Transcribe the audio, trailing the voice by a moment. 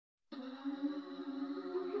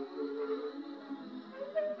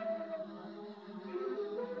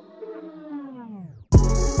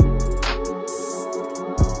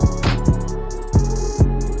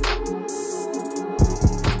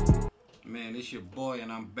It's your boy,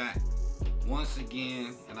 and I'm back once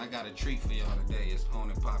again, and I got a treat for y'all today. It's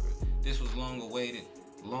on and popping. This was long awaited,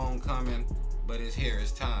 long coming, but it's here.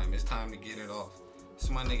 It's time. It's time to get it off.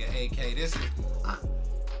 It's my nigga AK. This is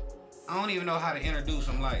I don't even know how to introduce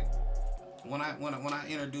him. Like when I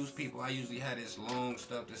introduce people, I usually have this long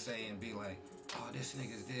stuff to say and be like, oh, this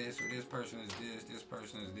nigga's this, or this person is this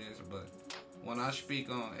person is this. But when I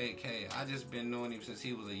speak on AK, I just been knowing him since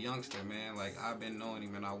he was a youngster, man. Like, I've been knowing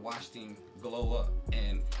him, and I watched him glow up.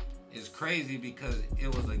 And it's crazy because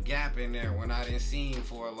it was a gap in there when I didn't see him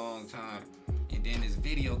for a long time. And then this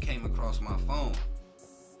video came across my phone.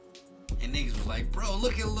 And niggas was like, bro,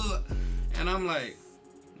 look at Lil. And I'm like,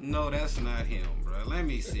 no, that's not him, bro. Let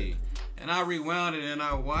me see. And I rewound it and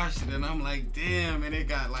I watched it, and I'm like, damn. And it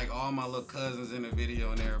got like all my little cousins in the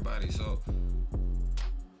video and everybody. So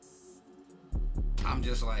I'm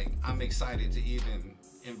just like, I'm excited to even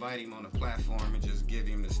invite him on the platform and just give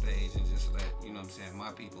him the stage and just let, you know what I'm saying,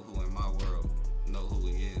 my people who in my world know who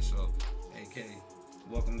he is. So, AK,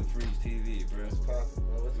 welcome to FREEZTV, bro. What's poppin',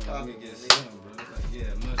 bro? What's poppin'? Let me get some, bro. Like,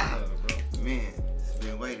 yeah, much love, bro. Man, it's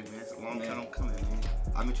been waiting, man. It's a long time coming, man.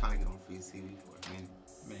 I've been trying to get on FREEZTV for a minute.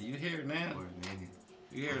 Man, you here now? For a minute.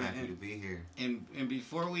 You here I'm now? Happy to be here. And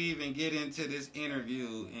before we even get into this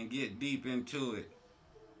interview and get deep into it,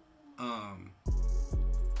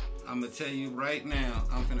 I'm gonna tell you right now,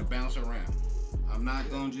 I'm finna bounce around. I'm not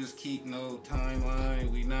gonna just keep no timeline.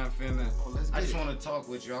 We not finna. I just want to talk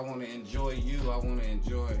with you. I want to enjoy you. I want to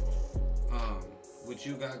enjoy what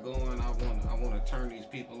you got going. I want to turn these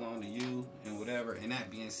people on to you and whatever. And that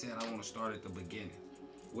being said, I want to start at the beginning.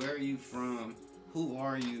 Where are you from? Who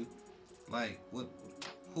are you? Like, what?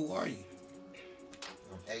 Who are you?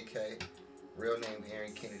 I'm AK. Real name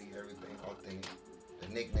Aaron Kennedy. Everything authentic. The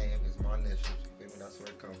nickname is my initials. You feel me? That's where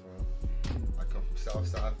it come from. I come from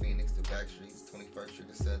Southside Phoenix, the back streets, 21st Street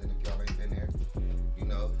to Southern. If y'all ain't been there, you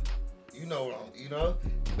know,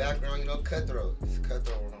 background, cutthroat. It's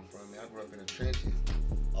cutthroat where I'm from, man. I grew up in the trenches.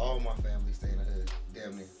 All my family stay in the hood,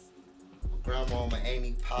 damn near. My grandma, my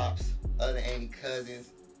auntie, pops, other auntie, cousins,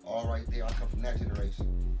 all right there. I come from that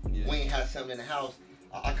generation. Yeah. We ain't had something in the house.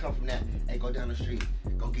 I come from that. Hey, go down the street,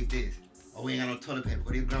 go get this. Oh, we ain't got no toilet paper.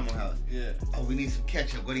 Go to your grandma's house. Yeah. Oh, we need some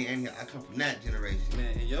ketchup. Go to your auntie. I come from that generation.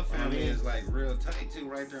 Man, and your family is like real tight too,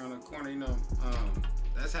 right there on the corner. You know,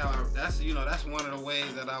 that's one of the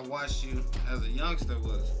ways that I watched you as a youngster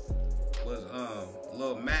was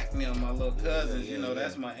little Mac and my little cousins.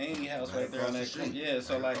 That's my auntie house right there on that corner. Yeah,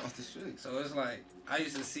 so like, so it's like I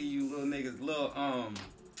used to see you little niggas,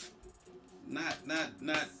 not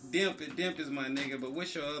Dimp is my nigga, but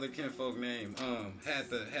what's your other kinfolk name? Had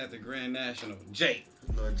the Grand National. Jake.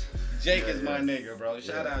 Jake is my nigga, bro.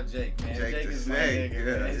 Shout out Jake, man. Jake is my nigga,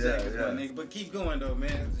 man. Jake is my nigga. But keep going though,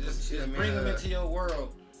 man. Just bring him into your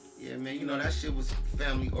world. Yeah, man, that shit was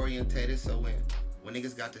family orientated, so when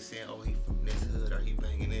niggas got to saying, oh, he from this hood or he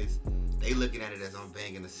banging this, they looking at it as I'm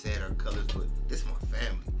banging a set or colors, but this my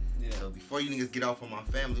family. Yeah. So before you niggas get off on my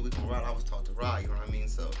family, we can ride. I was taught to ride, you know what I mean?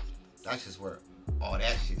 So that's just where all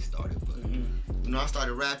that shit started. But I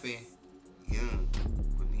started rapping young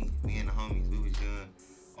with me and the homies. We was young.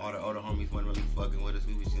 All the older homies wasn't really fucking with us.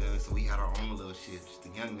 We was young, so we had our own little shit. Just the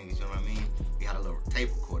young niggas, you know what I mean? We had a little tape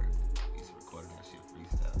recorder. We used to record that shit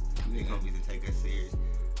freestyle. Big homies didn't take that serious.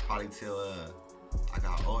 Probably till I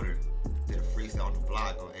got older. Did a freestyle on the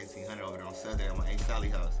block on 1800 over there on Southern at my Aunt Sally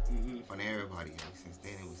house. In front of everybody. Since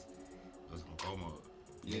then it was on go mode.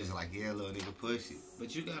 Yeah. Niggas like, yeah, little nigga, push it.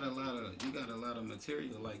 But you got a lot of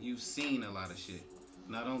material. Like, you've seen a lot of shit.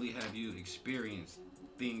 Not only have you experienced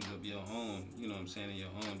things of your own, you know what I'm saying, in your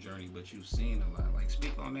own journey, but you've seen a lot. Like,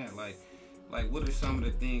 speak on that. Like what are some of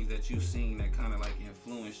the things that you've seen that kind of like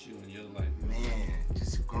influenced you in your life? Man,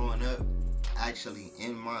 just growing up, actually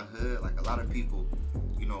in my hood, like a lot of people,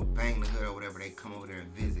 bang the hood or whatever, they come over there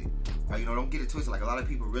and visit. Or, don't get it twisted. Like a lot of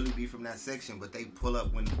people really be from that section, but they pull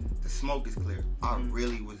up when the smoke is clear. I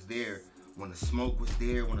really was there when the smoke was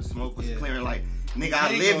there, when the smoke was clearing. Like, nigga,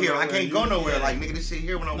 I live here. I can't go nowhere. Like, nigga, this shit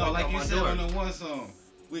here when I walk out my door. Like you said on the one song,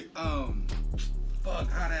 with fuck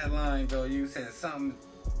how that line go. You said something.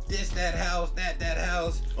 This, that house, that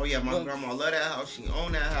house. Oh yeah, my grandma love that house. She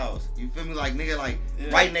own that house. You feel me? Like, nigga, like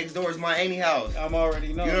right next door is my auntie house. I'm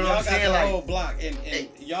already knowing. You know what I'm saying? Y'all got the like, whole block, and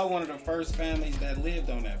y'all one of the first families that lived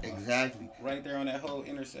on that block. Exactly. Right there on that whole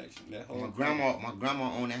intersection. That whole. My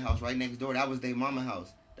grandma owned that house right next door. That was their mama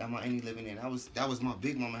house. That my auntie living in. That was my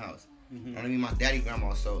big mama house. You know what I mean? My daddy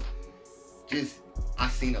grandma. So, I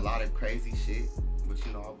seen a lot of crazy shit, but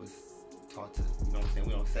I was taught to, you know what I'm saying?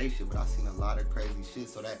 We don't say shit, but I seen a lot of crazy shit.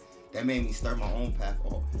 So that made me start my own path.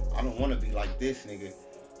 Oh, I don't want to be like this nigga.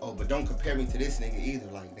 Oh, but don't compare me to this nigga either.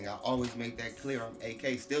 Like, nigga, I always make that clear. I'm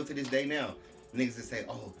AK. Still to this day now. Niggas that say,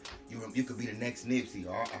 oh, you could be the next Nipsey.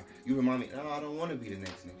 Or you remind me. No, I don't want to be the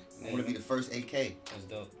next Nipsey. I want to be the first AK. That's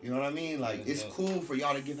dope. You know what I mean? Like, it's cool for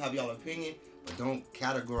y'all to have y'all opinion, but don't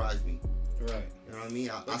categorize me. Right. You know what I mean?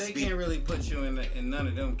 But they can't really put you in none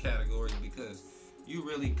of them categories because you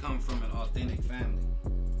really come from an authentic family.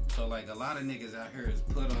 So like a lot of niggas out here is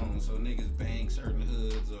put on, so niggas bang certain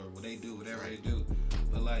hoods or what they do, whatever they do.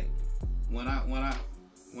 But like when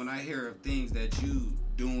I hear of things that you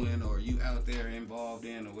doing or you out there involved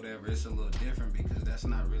in or whatever, it's a little different because that's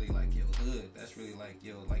not really like your hood. That's really like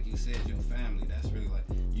like you said, your family. That's really like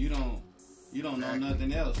you don't know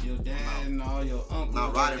nothing else. Your dad and all your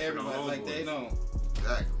uncles, everybody, like they don't.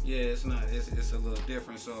 Exactly. Yeah, it's not. It's a little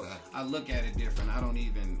different. So I look at it different. I don't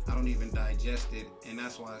even digest it, and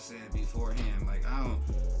that's why I said beforehand, like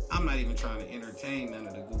I'm not even trying to entertain none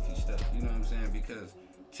of the goofy stuff. You know what I'm saying? Because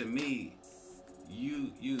to me,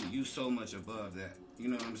 you so much above that. You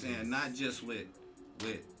know what I'm saying? Not just with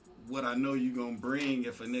what I know you gonna bring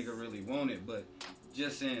if a nigga really want it, but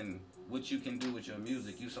just in what you can do with your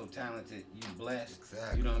music. You so talented. You blessed.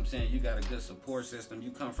 Exactly. You know what I'm saying? You got a good support system. You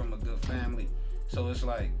come from a good family. So it's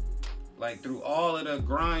like through all of the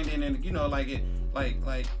grinding and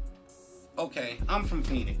okay, I'm from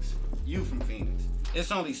Phoenix. You from Phoenix.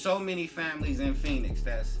 It's only so many families in Phoenix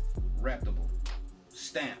that's reputable,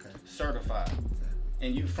 stamped, certified,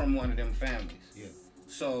 and you from one of them families. Yeah.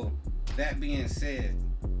 So that being said,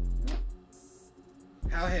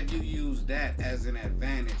 how have you used that as an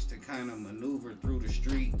advantage to kind of maneuver through the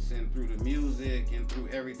streets and through the music and through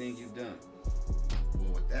everything you've done?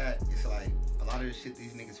 Well, with that, it's like a lot of the shit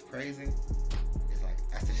these niggas praising, it's like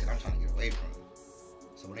that's the shit I'm trying to get away from.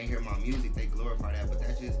 So when they hear my music, they glorify that, but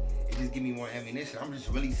it just give me more ammunition. I'm just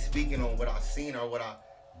really speaking on what I've seen or what I've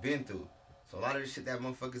been through. So a lot of the shit that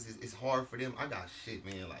motherfuckers it's hard for them. I got shit,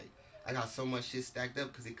 man. Like I got so much shit stacked up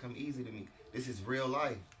because it come easy to me. This is real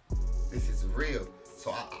life. This is real.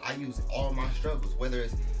 So I use all my struggles, whether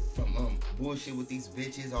it's from bullshit with these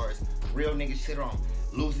bitches or it's real nigga shit or I'm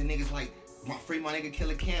losing niggas like free my nigga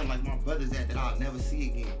Killer Cam, like my brothers that I'll never see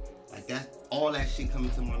again. Like that's all that shit coming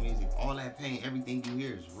to my music. All that pain, everything you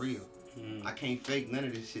hear is real. I can't fake none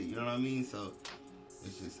of this shit, you know what I mean? So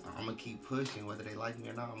it's just I'm gonna keep pushing, whether they like me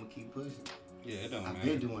or not, I'm gonna keep pushing. Yeah, it don't matter. I've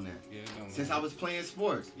been doing that. Yeah, it don't matter. Since I was playing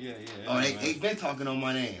sports. Yeah. Oh, they been talking on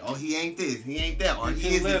my name. Oh, he ain't this, he ain't that, or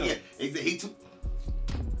he is this. Yeah, he too.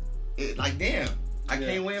 Like damn, I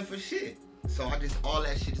can't win for shit. So all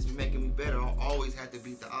that shit just been making me better. I always had to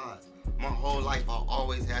beat the odds. My whole life, I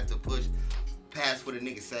always had to push past what a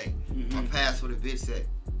nigga say, or past what a bitch say.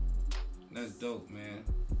 That's dope, man.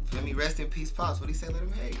 Let me rest in peace, Pops. What he say? Let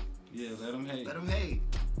him hate. Yeah, let him hate. Let him hate.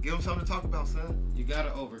 Give him something to talk about, son. You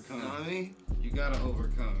gotta overcome. You know what I mean? You gotta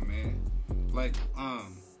overcome, man. Like,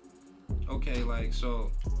 okay, like,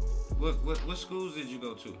 so, what schools did you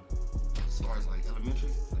go to? As far as like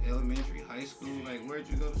Elementary, high school, like, where'd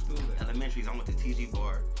you go to school at? Elementaries, I went to TG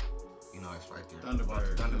Bar. You know, it's right there.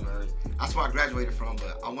 Thunderbirds. That's where I graduated from,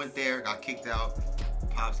 but I went there, got kicked out.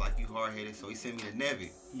 Pops like, you hard-headed, so he sent me to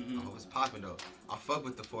Nevy. I was popping though. I fuck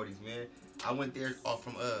with the 40s, man. I went there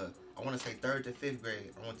from I want to say 3rd to 5th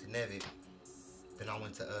grade. I went to Nevy. Then I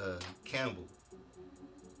went to Campbell.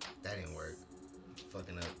 That didn't work.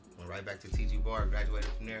 Fucking up. Went right back to TG Bar. Graduated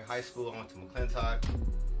from there. High school, I went to McClintock.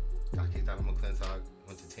 Got kicked out of McClintock.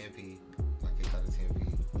 Went to Tempe. Got kicked out of Tempe.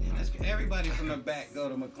 Yeah, that's good. Everybody from the back go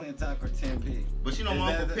to McClintock or Tempe. But you know,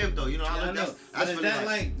 my Uncle Pip though. You know, I know. But is that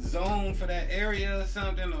like zone for that area or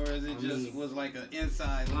something, or is it just was like an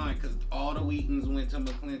inside line? Cause all the Wheatons went to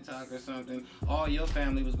McClintock or something. All your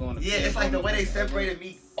family was going to. Yeah, it's like the way they separated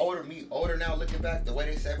me older now looking back. The way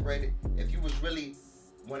they separated. If you was really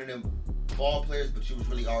one of them ball players, but you was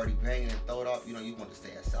really already banging and throw it off, you know, you want to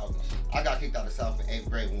stay at South and shit. I got kicked out of South in 8th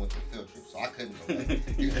grade when we went to the field trip, so I couldn't go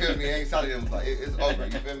back. You feel me? Ain't solid them like it's over.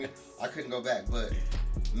 You feel me? I couldn't go back, but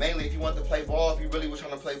mainly if you want to play ball, if you really was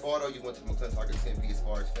trying to play ball though, you went to McClintock or Tempe as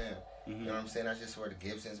far as fam. You know what I'm saying? That's just where the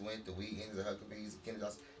Gibsons went, the Wheatons, the Huckabees, the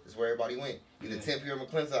Kennedys. That's where everybody went. Either Tempe or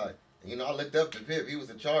McClintock. And, you know, I looked up to Pip. He was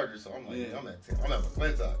a Charger, so I'm like, I'm at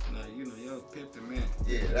McClintock. Nah, you know, yo, Pip the man.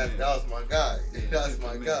 Yeah, that was my guy. Yeah, that's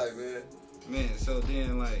my guy, man. Man, so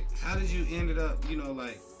then, like, how did you ended up, you know,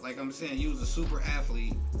 like I'm saying, you was a super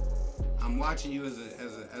athlete. I'm watching you as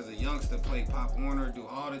a youngster play Pop Warner, do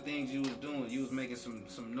all the things you was doing. You was making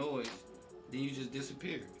some noise. Then you just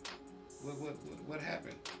disappeared. What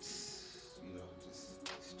happened? You know, just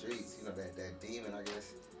streets. You know, that demon.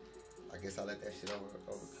 I guess I let that shit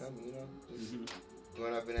overcome me. You know, just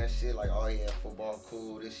growing up in that shit. Like, oh yeah, football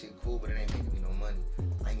cool. This shit cool, but it ain't making me no money.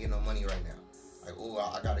 I ain't getting no money right now. Like, oh,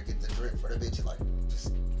 I gotta get the drip for the bitch. Like,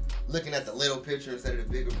 just looking at the little picture instead of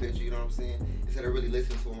the bigger picture, you know what I'm saying? Instead of really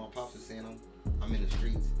listening to what my pops was saying, I'm in the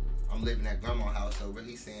streets. I'm living at grandma's house, so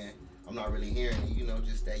really saying, I'm not really hearing it, you know,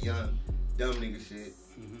 just that young, dumb nigga shit.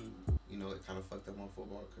 You know, it kind of fucked up my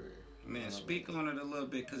football career. Man, speak on it a little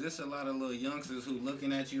bit, because there's a lot of little youngsters who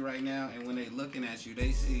looking at you right now, and when they looking at you,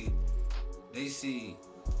 they see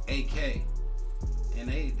AK, and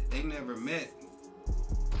they never met,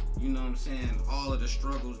 you know what I'm saying, all of the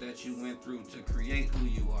struggles that you went through to create who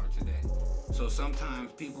you are today. So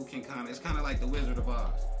sometimes people can it's kind of like the Wizard of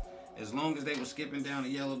Oz. As long as they were skipping down the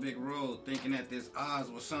yellow brick road thinking that this Oz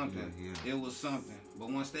was something, it was something. But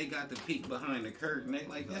once they got the peek behind the curtain, they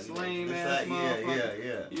like, that's lame ass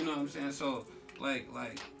motherfucker. You know what I'm saying? So, like,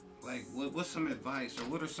 what's some advice, or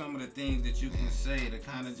what are some of the things that you can say to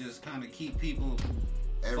kind of keep people focused?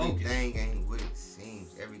 Everything ain't what it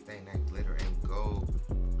seems. Everything that glitter ain't gold.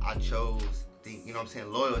 I chose you know what I'm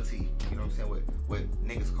saying, loyalty. You know what I'm saying? What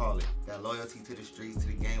niggas call it. That loyalty to the streets, to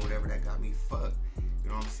the game, whatever, that got me fucked. You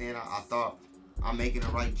know what I'm saying? I thought I'm making the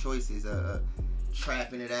right choices,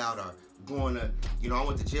 trapping it out, or going to, you know, I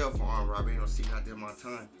went to jail for armed robbery, you know, see, I did my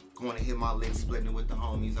time. Going to hit my licks, splitting it with the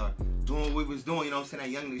homies, or doing what we was doing, you know what I'm saying, that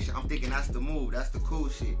young nigga shit. I'm thinking that's the move, that's the cool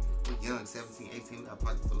shit. We're young, 17, 18, we got a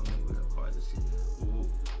pocket full of money with our cars and shit. Ooh.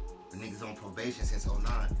 The niggas on probation since 09.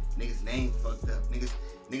 Niggas name fucked up.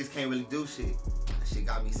 Niggas can't really do shit. That shit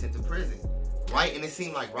got me sent to prison. Right, and it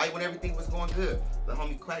seemed like right when everything was going good, the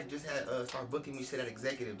homie Quack just had started booking me shit at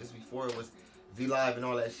Executive. Just before it was V Live and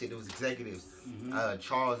all that shit, it was Executives.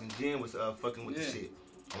 Charles and Jen was fucking with the shit.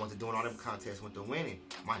 I went to doing all them contests, went to winning.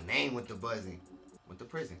 My name went to buzzing, went to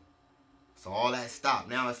prison. So all that stopped.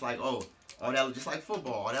 Now it's like, oh, all that just like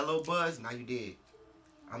football, all that little buzz. Now you dead.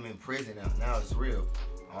 I'm in prison now. Now it's real.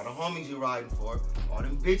 All the homies you riding for, all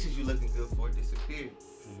them bitches you looking good for disappeared.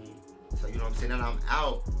 So you know what I'm saying? Now I'm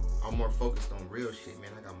out. I'm more focused on real shit,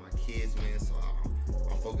 man. I got my kids, man, so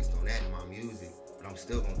I'm focused on that in my music. But I'm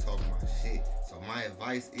still gonna talk my shit. So my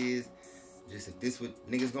advice is, just if this what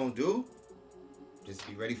niggas gonna do, just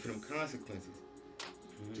be ready for them consequences.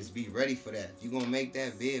 Just be ready for that. If you gonna make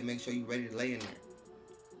that bid, make sure you ready to lay in there.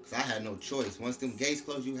 Cause I had no choice. Once them gates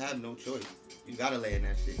close, you have no choice. You gotta lay in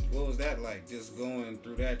that shit. What was that like, just going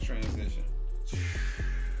through that transition?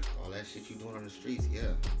 All that shit you doing on the streets,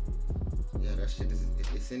 yeah, that shit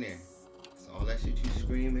it's in there. So all that shit you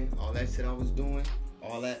screaming, all that shit I was doing,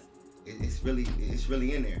 all that, it's really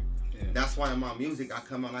in there. Yeah. That's why in my music I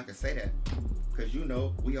come out and I can say that, cause you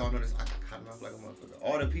know we all know this. I can cut mouth like a motherfucker.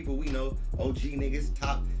 All the people we know, OG niggas,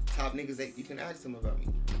 top niggas, that you can ask them about me.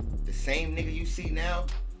 The same nigga you see now,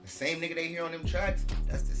 the same nigga they hear on them tracks,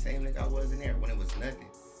 that's the same nigga I was in there when it was nothing.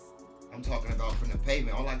 I'm talking about from the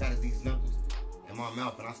pavement. All I got is these knuckles in my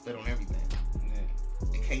mouth, and I stood on everything. Yeah.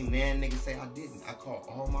 And can't nan nigga say I didn't. I caught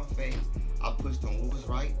all my fades. I pushed on what was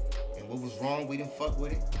right, and what was wrong, we didn't fuck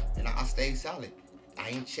with it. And I stayed solid. I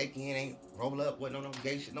ain't check in, ain't roll up, wasn't no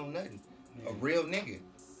gay shit, no nothing. A real nigga.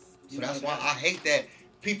 So that's why I hate that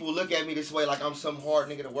people look at me this way, like I'm some hard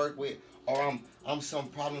nigga to work with, or I'm some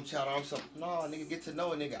problem child, or I'm some, nah, nigga, get to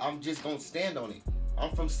know a nigga. I'm just gonna stand on it.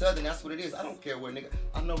 I'm from Southern, that's what it is. I don't care where nigga,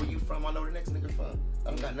 I know where you from, I know where the next nigga from.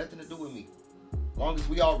 That don't got nothing to do with me. As long as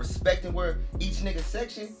we all respecting where each nigga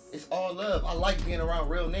section, it's all love. I like being around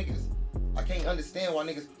real niggas. I can't understand why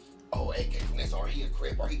niggas, oh, AK from this, or he a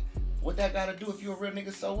crip, or he, what that gotta do if you a real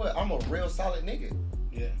nigga, so what? I'm a real solid nigga.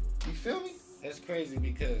 Yeah. You feel me? That's crazy,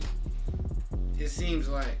 because it seems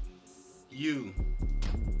like you,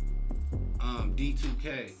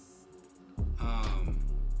 D2K,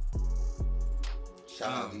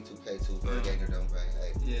 shout out D2K too, Bird Ganger don't bang.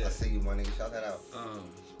 Hey, yeah. I see you, my nigga. Shout that out.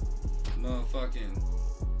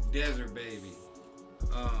 Motherfucking Desert Baby,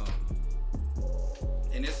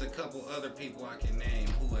 and it's a couple other people I can name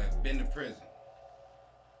who have been to prison.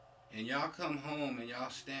 And y'all come home and y'all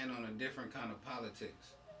stand on a different kind of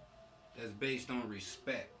politics that's based on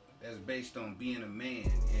respect, that's based on being a man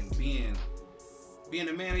and being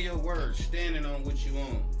a man of your word, standing on what you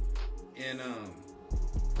own. And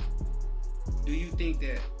do you think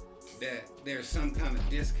that there's some kind of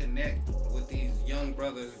disconnect with these young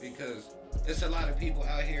brothers? Because there's a lot of people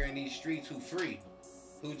out here in these streets who free,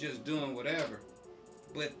 who just doing whatever.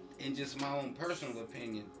 But in just my own personal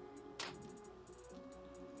opinion,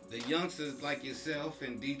 the youngsters like yourself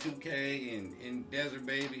and D2K and Desert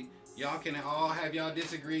Baby, y'all can all have y'all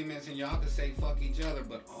disagreements and y'all can say fuck each other,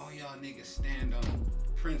 but all y'all niggas stand on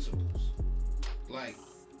principles. Like,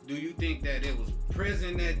 do you think that it was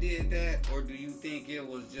prison that did that, or do you think it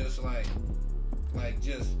was just like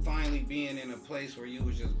just finally being in a place where you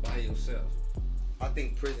was just by yourself? I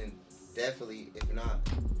think prison definitely, if not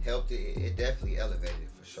helped it, it definitely elevated it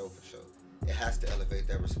for sure, for sure. It has to elevate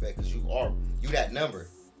that respect because you that number.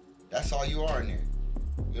 That's all you are in there.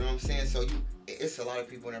 You know what I'm saying? So it's a lot of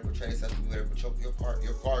people in there portray stuff to be better, but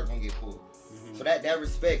your car is gonna get pulled. Mm-hmm. So that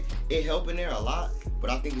respect, it helping there a lot, but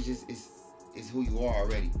I think it's just it's who you are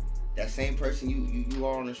already. That same person you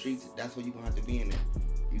are on the streets, that's what you gonna have to be in there.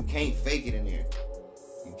 You can't fake it in there.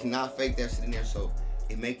 You cannot fake that shit in there. So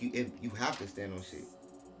you have to stand on shit.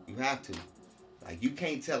 You have to. Like, you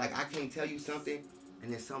can't tell, like, I can't tell you something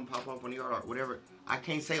and then something pop up on the yard or whatever. I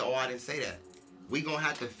can't say, oh, I didn't say that. We gonna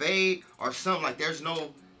have to fade or something. Like, there's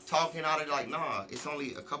no talking out of it. Like, nah, it's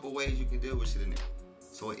only a couple ways you can deal with shit in there.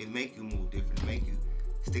 So it make you move different. It make you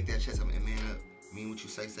stick that chest up and man up. Mean what you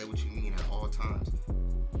say what you mean at all times.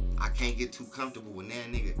 I can't get too comfortable with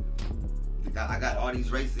that nigga. I got all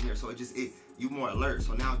these races in here, so you more alert.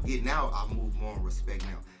 So now getting out, I move more in respect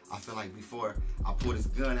now. I feel like before I pull this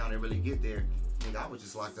gun out and really get there, nigga, I was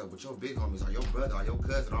just locked up with your big homies or your brother or your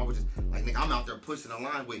cousin. I was just like, nigga, I'm out there pushing the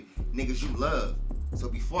line with niggas you love. So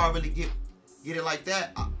before I really get it like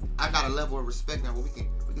that, I got a level of respect now where we can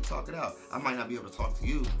talk it out. I might not be able to talk to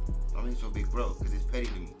you. I mean, it's your big bro, because it's petty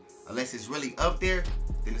to me. Unless it's really up there,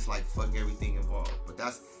 then it's like fuck everything involved. But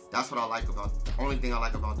that's what I like about, the only thing I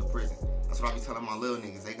like about the prison. That's what I be telling my little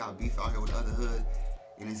niggas. They got beef out here with other hoods,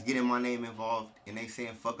 and it's getting my name involved, and they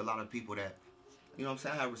saying fuck a lot of people that, you know what I'm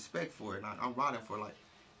saying, I have respect for it. And I'm riding for, like,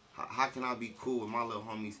 how can I be cool with my little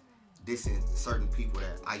homies dissing certain people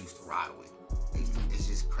that I used to ride with? It's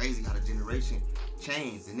just crazy how the generation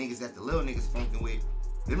changed. The niggas that the little niggas funking with,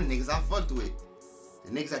 them the niggas I fucked with.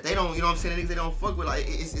 The niggas that they don't, you know what I'm saying, the niggas they don't fuck with, like,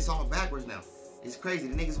 it's all backwards now. It's crazy.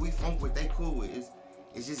 The niggas we funk with, they cool with.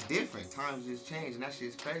 It's just different. Times just change, and that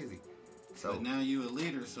shit's crazy. So but now you a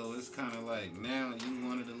leader, so it's kind of like now you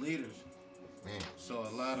one of the leaders. Man. So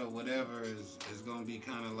a lot of whatever is gonna be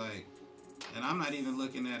kind of like, and I'm not even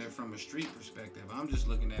looking at it from a street perspective. I'm just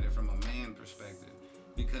looking at it from a man perspective.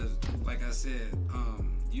 Because, like I said,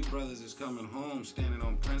 you brothers is coming home standing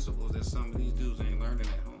on principles that some of these dudes ain't learning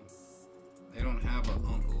at home. They don't have an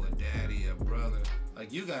uncle, a daddy, a brother.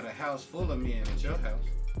 Like, you got a house full of men at your house.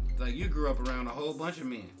 Like, you grew up around a whole bunch of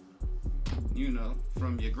men. You know,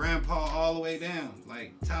 from your grandpa all the way down.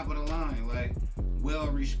 Like, top of the line. Like,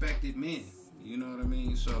 well-respected men. You know what I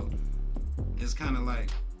mean? So, it's kind of like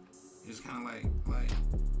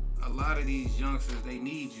a lot of these youngsters, they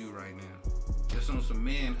need you right now. Just on some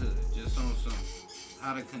manhood. Just on some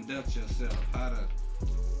how to conduct yourself. How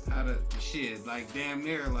to shit. Like, damn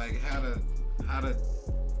near, like, how to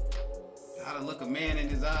look a man in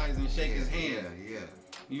his eyes and shake his hand. Yeah.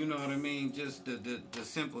 You know what I mean? Just the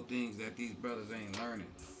simple things that these brothers ain't learning.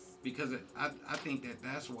 Because I think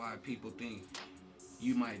that's why people think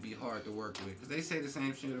you might be hard to work with. Because they say the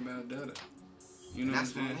same shit about Dutta. You know what I'm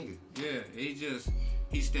saying? Yeah,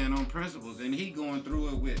 he stand on principles. And he going through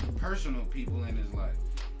it with personal people in his life.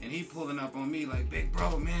 And he pulling up on me like, big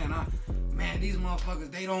bro, man, these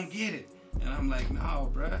motherfuckers, they don't get it. And I'm like,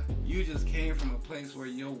 no, bruh. You just came from a place where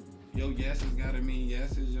your yeses gotta mean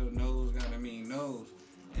yeses, your no's gotta mean no's.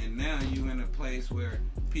 And now you in a place where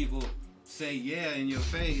people say yeah in your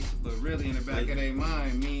face, but really in the back of their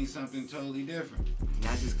mind means something totally different.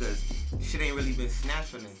 Not just because shit ain't really been snatched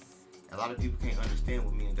from them. A lot of people can't understand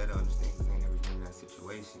what me and Dutta understand because they never been in that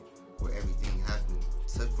situation where everything has been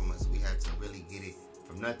took from us. We had to really get it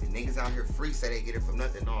from nothing. Niggas out here free say they get it from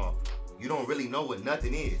nothing. No, you don't really know what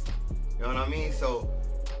nothing is. You know what I mean? So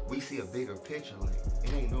we see a bigger picture. Like,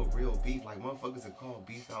 it ain't no real beef. Like, motherfuckers are called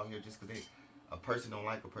beef out here just because a person don't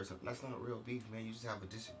like a person. That's not real beef, man. You just have a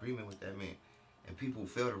disagreement with that man. And people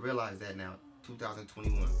fail to realize that now,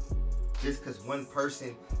 2021. Just because one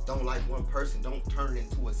person don't like one person, don't turn it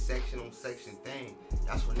into a section-on-section thing.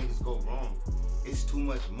 That's where niggas go wrong. It's too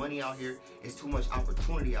much money out here. It's too much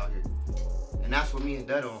opportunity out here. And that's what me and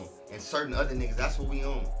Dutta on. And certain other niggas, that's what we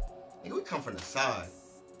on. Nigga, we come from the side.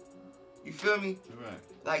 You feel me? Right.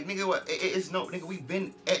 Like, nigga, what? It's no, nigga, we've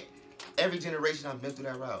been at every generation I've been through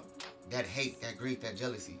that route. That hate, that grief, that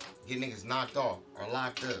jealousy. Get niggas knocked off or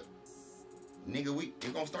locked up. Nigga,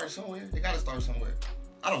 it gonna start somewhere. They gotta start somewhere.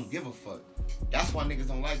 I don't give a fuck. That's why niggas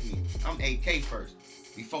don't like me. I'm AK first.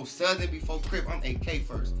 Before Southern, before Crip, I'm AK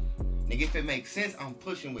first. Nigga, if it makes sense, I'm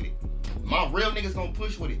pushing with it. My real niggas gonna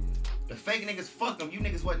push with it. The fake niggas, fuck them. You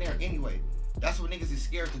niggas wasn't there anyway. That's what niggas is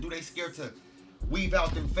scared to do. They scared to weave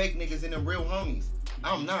out them fake niggas and them real homies.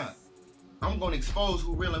 I'm not. I'm gonna expose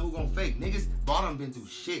who real and who gonna fake. Niggas, I done been through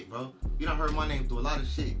shit, bro. You done heard my name through a lot of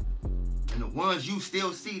shit. And the ones you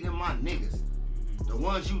still see, them my niggas. The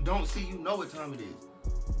ones you don't see, you know what time it is.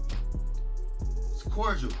 It's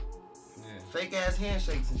cordial. Yeah. Fake ass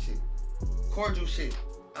handshakes and shit. Cordial shit.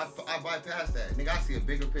 I bypass that. Nigga, I see a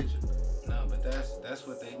bigger picture. No, but that's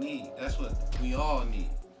what they need. That's what we all need.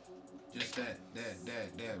 Just that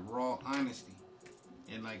raw honesty.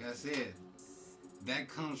 And like I said, that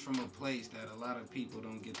comes from a place that a lot of people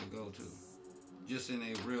don't get to go to. Just in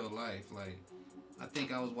their real life. Like, I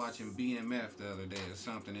think I was watching BMF the other day or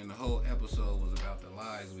something, and the whole episode was about the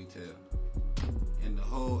lies we tell. And the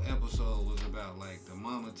whole episode was about, like, the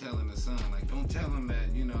mama telling the son, like, don't tell him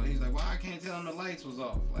that, you know. He's like, well, I can't tell him the lights was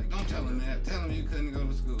off. Like, don't tell him that. Tell him you couldn't go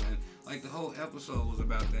to school. And, like, the whole episode was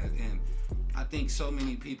about that. And I think so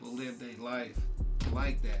many people live their life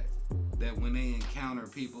like that, that when they encounter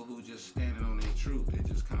people who just standing on their truth, it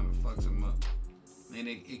just kind of fucks them up. And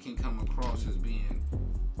it can come across as being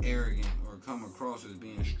arrogant or come across as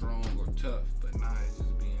being strong or tough, but nah, it's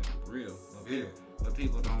just being real. But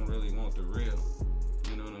people don't really want the real.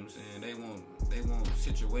 You know what I'm saying? They want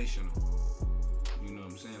situational. You know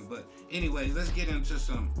what I'm saying? But anyways, let's get into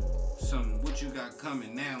some what you got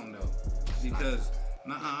coming now though. Because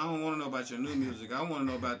I don't want to know about your new music. I want to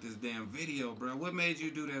know about this damn video, bro. What made you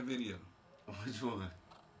do that video? Which one?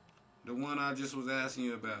 The one I just was asking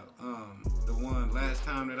you about. The one last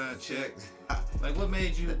time that I checked. Like, what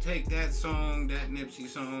made you take that song, that Nipsey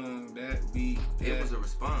song, that beat? It was a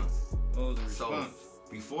response. Oh, it was a response. So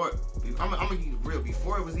before, I'm gonna be real.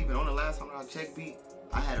 Before it was even on the last time that I checked beat,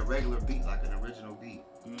 I had a regular beat, like an original beat.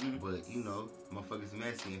 Mm-hmm. But you know, motherfuckers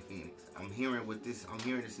messy in Phoenix. I'm hearing this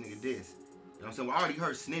nigga diss. You know what I'm saying? Well, I already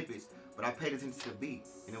heard snippets, but I paid attention to the beat,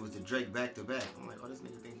 and it was the Drake back to back. I'm like, oh, this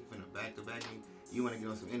nigga think he finna back to back me. You wanna get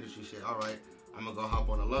on some industry shit? All right, I'm gonna go hop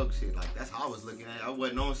on the lug shit. Like, that's how I was looking at it. I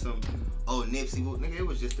wasn't on some Nipsey. Well, nigga, it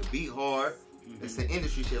was just the beat hard. Mm-hmm. It's the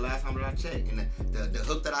industry shit. Last time that I checked, and the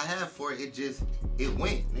hook that I had for it, it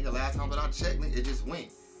went. Nigga, last time that I checked, nigga, it just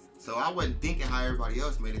went. So I wasn't thinking how everybody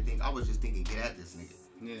else made it think. I was just thinking, get at this nigga.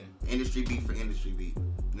 Yeah. Industry beat for industry beat.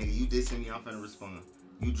 Nigga, you dissing me, I'm finna respond.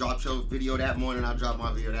 You dropped your video that morning, I dropped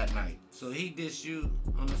my video that night. So he dissed you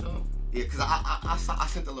on the song? Yeah, cause I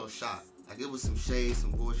sent a little shot. Like, it was some shade,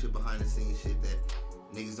 some bullshit behind the scenes shit that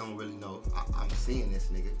niggas don't really know. I'm seeing this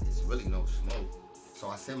nigga. It's really no smoke. So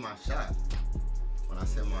I sent my shot. When I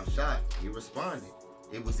sent my shot, he responded.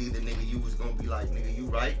 It was either, nigga, you was gonna be like, nigga, you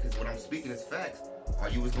right, cause what I'm speaking is facts. Or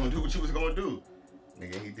you was gonna do what you was gonna do.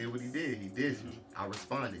 Nigga, he did what he did. He dissed me. I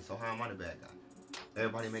responded. So how am I the bad guy?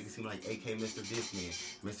 Everybody make it seem like AK Mr. Diss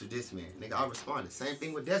Man, Mr. Diss Man. Nigga, I responded. Same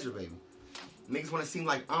thing with Desert Baby. Niggas want to seem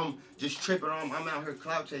like I'm just tripping on. I'm out here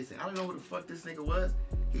cloud chasing. I don't know who the fuck this nigga was.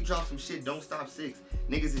 He dropped some shit. Don't Stop 6.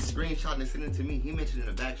 Niggas is screenshotting and sending it to me. He mentioned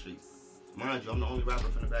in the Backstreets. Mind you, I'm the only rapper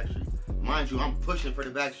from the Backstreets. Mind you, I'm pushing for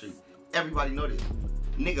the Backstreets. Everybody know this.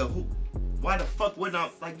 Nigga, who? Why the fuck wouldn't I?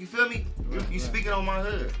 Like, you feel me? You speaking on my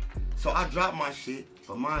hood. So I dropped my shit.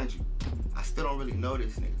 But mind you, I still don't really know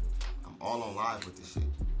this nigga. I'm all on live with this shit.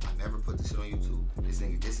 I never put this shit on YouTube. This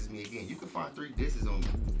nigga disses me again. You can find 3 disses on me.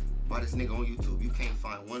 By this nigga on YouTube, you can't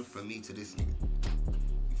find one from me to this nigga.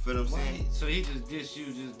 You feel what I'm saying? So he just dissed you,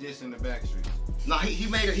 just dissing the Backstreets. Nah, he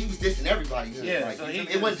made it. He was dissing everybody. Yeah, like, so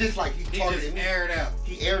it wasn't just like he targeted me. Aired out.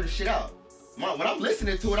 He aired the shit out. When I'm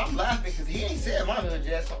listening to it, I'm laughing because he ain't said my hood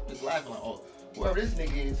yet. So I'm just laughing like, oh, whoever this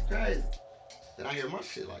nigga is crazy. Then I hear my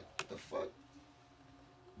shit like, what the fuck?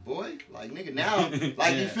 Boy, like, nigga, now,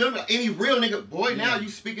 like, you feel me? Like, any real nigga, boy, now you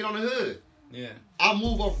speaking on the hood. Yeah. I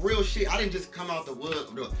move off real shit. I didn't just come out the wood,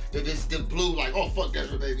 the blue, like, oh, fuck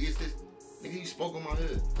Desert Baby. It's this. Nigga, you spoke on my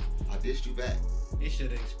hood. I dissed you back. He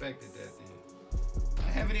should have expected that then. I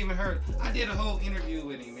haven't even heard. I did a whole interview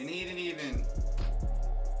with him, and he didn't even.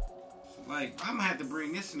 Like, I'm gonna have to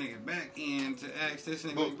bring this nigga back in to ask this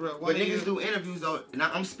nigga, bro. But niggas do interviews, though, and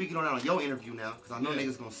I'm speaking on that on your interview now, because I know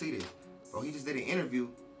niggas gonna see this. Bro, he just did an interview,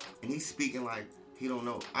 and he's speaking like he don't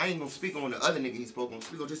know. I ain't gonna speak on the other nigga he spoke on.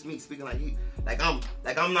 Speak on just me, speaking like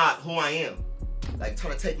I'm not who I am. Like,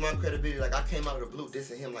 trying to take my credibility. Like, I came out of the blue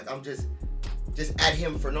dissing him. Like, I'm just at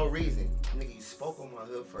him for no reason. Nigga, you spoke on my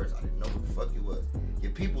hood first. I didn't know who the fuck you was.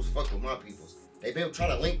 Your peoples fuck with my peoples. They been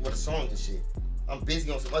trying to link with a song and shit. I'm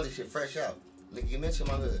busy on some other shit fresh out. Nigga, you mentioned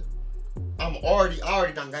my hood. I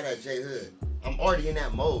already done got that J hood. I'm already in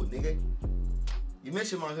that mode, nigga. You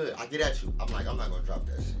mentioned my hood. I get at you. I'm like, I'm not gonna drop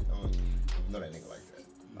that shit. I don't know that nigga like that.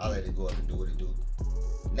 I let it go up and do what it do.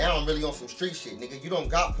 Now I'm really on some street shit, nigga. You don't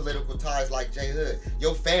got political ties like J Hood.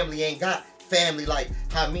 Your family ain't got family like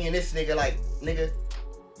how me and this nigga, like, nigga.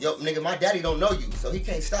 Yo, nigga, my daddy don't know you, so he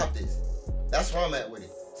can't stop this. That's where I'm at with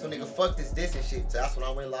it. So, nigga, fuck this and shit. So that's when I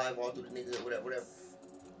went live all through the nigga, whatever.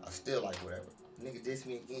 I still like whatever. Nigga diss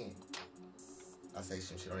me again. I say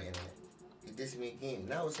some shit on the internet. He diss me again.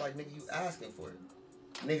 Now it's like, nigga, you asking for it.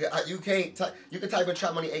 Nigga, you can't type. You can type in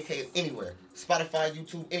Trap Money AK anywhere. Spotify,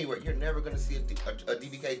 YouTube, anywhere. You're never gonna see a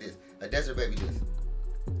DBK disc, a Desert Baby disc.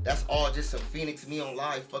 That's all just some Phoenix me on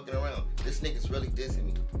live fucking around. This nigga's really dissing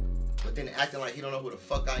me, but then acting like he don't know who the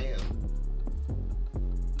fuck I am.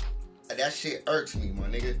 That shit irks me, my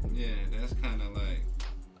nigga. Yeah, that's kind of like,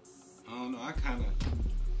 I don't know.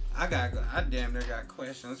 I damn near got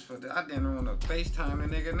questions for that. I damn near want to FaceTime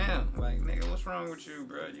the nigga now. Like, nigga, what's wrong with you,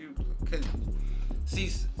 bro? Cause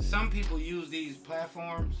see, some people use these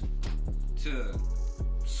platforms to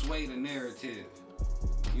sway the narrative.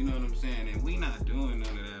 You know what I'm saying? And we not doing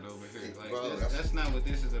none of that over here. Like, bro, that's not what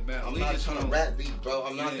this is about. I'm not trying to rap beat, bro.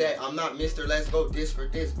 I'm not that. I'm not Mr. Let's Go this for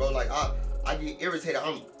this, bro. Like, I get irritated.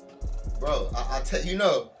 Bro, I tell you,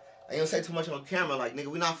 know, I ain't gonna say too much on camera. Like, nigga,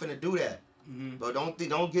 we not finna do that. Mm-hmm. Bro,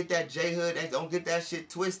 don't get that J Hood. Don't get that shit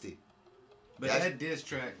twisted. But that diss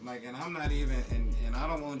track, like, and I'm not even, and I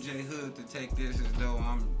don't want J Hood to take this as though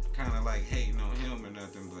I'm kind of like hating on him or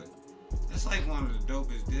nothing, but that's like one of the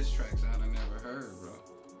dopest diss tracks I've never heard, bro.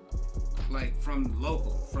 Like, from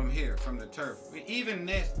local, from here, from the turf. Even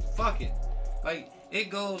this, fuck it. Like,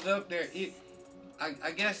 it goes up there.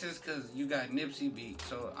 I guess it's because you got Nipsey beat,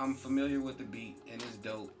 so I'm familiar with the beat, and it's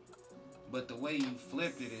dope. But the way you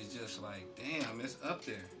flipped it is just like, damn, it's up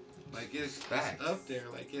there. Like, it's up there.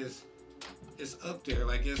 Like, it's up there.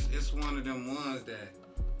 Like, it's one of them ones that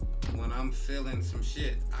when I'm feeling some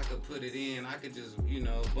shit, I could put it in. I could just, you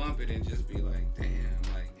know, bump it and just be like,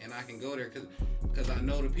 damn. Like, and I can go there because I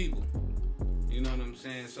know the people. You know what I'm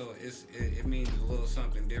saying? So it means a little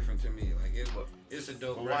something different to me. Like, it's a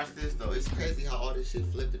dope record. Watch this, though. It's crazy how all this shit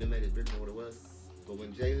flipped it and made it bigger than what it was. But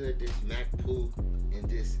when J Hood did Mac Pooh and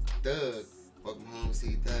this Thug, welcome home,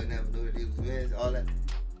 see Thug, never knew that he was missed, all that.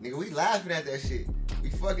 Nigga, we laughing at that shit. We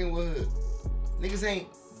fucking would. Niggas ain't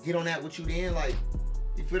get on that with you then. Like,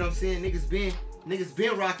 you feel what I'm saying? Niggas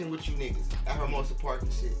been rocking with you niggas at Hermosa Park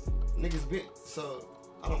and shit. Niggas been, so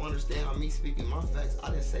I don't understand how me speaking my facts.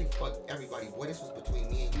 I didn't say fuck everybody. Boy, this was between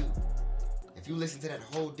me and you. If you listen to that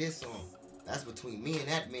whole diss song, that's between me and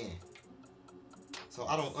that man. So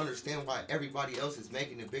I don't understand why everybody else is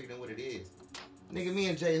making it bigger than what it is. Nigga, me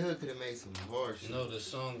and J Hood could have made some hard shit. No, the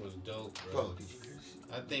song was dope, bro. Bro, did you hear this shit?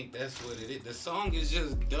 I think that's what it is. The song is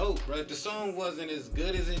just dope, bro. If the song wasn't as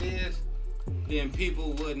good as it is, then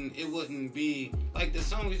it wouldn't be, like, the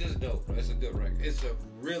song is just dope, bro. It's a good record. It's a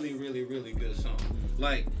really, really, really good song.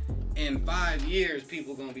 Like, in 5 years,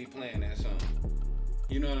 people gonna be playing that song.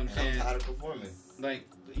 You know what I'm saying? I'm tired of performing. Like,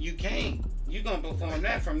 you can't. You gonna perform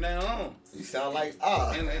that from now on. You sound like,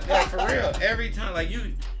 And like, for real, every time, like,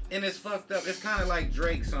 you, and it's fucked up. It's kind of like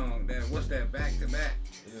Drake's song, what's that, Back to Back?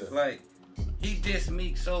 Yeah. Like, he dissed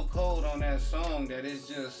Meek so cold on that song that it's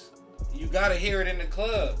just, you gotta hear it in the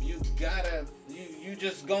club. You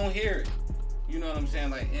just gonna hear it. You know what I'm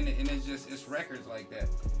saying? Like, and it's just, it's records like that.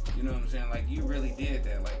 You know what I'm saying? Like, you really did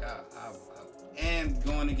that. Like, and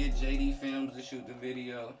going to get JD Films to shoot the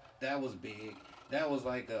video, that was big. That was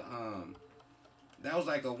like a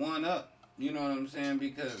one up. You know what I'm saying?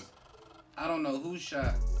 Because I don't know who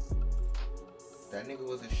shot that nigga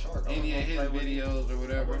was a shark. Any of his videos or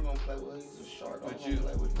whatever. I'm gonna play with him. He's a shark. But I'm gonna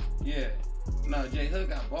play with him. Yeah. No, J Hood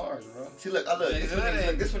got bars, bro. See, look,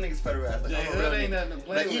 this one nigga's federal ass. J Hood ain't nothing to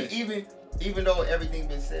play with. Even though everything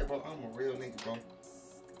been said, bro, I'm a real nigga, bro.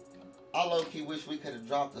 I low-key wish we could have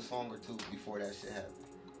dropped a song or two before that shit happened.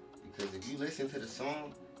 Because if you listen to the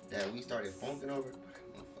song that we started funking over,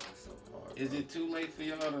 motherfucker so hard, bro. Is it too late for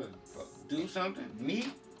y'all to do something?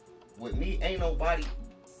 With me, ain't nobody,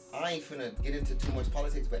 I ain't finna get into too much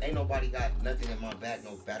politics, but ain't nobody got nothing in my back,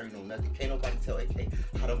 no battery, no nothing. Can't nobody tell AK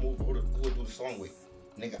how to move, who to do the song with.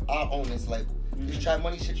 Nigga, I own this label. This Trap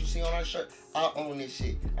Money shit you see on our shirt, I own this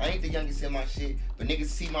shit. I ain't the youngest in my shit, but niggas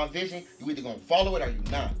see my vision, you either gonna follow it or you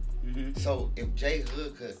not. So if J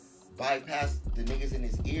Hood could bypass the niggas in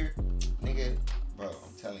his ear, nigga, bro,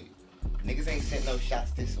 I'm telling you, niggas ain't sent no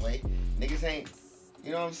shots this way. Niggas ain't,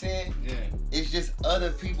 you know what I'm saying? Yeah. It's just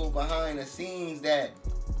other people behind the scenes that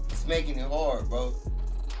it's making it hard, bro.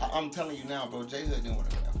 I'm telling you now, bro, J Hood didn't want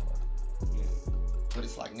to go that far. Yeah. But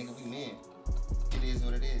it's like, nigga, we men. It is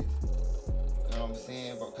what it is. You know what I'm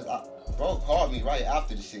saying, bro? Cause bro called me right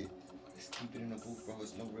after the shit. Let's keep it in the booth, bro.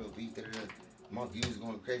 It's no real beef. My views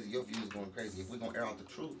going crazy. Your views going crazy. If we gonna air out the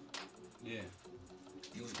truth, yeah,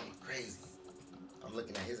 views going crazy. I'm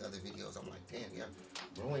looking at his other videos. I'm like, damn, yeah,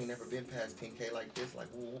 bro ain't never been past 10K like this. Like,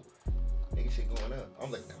 whoa, nigga, shit going up.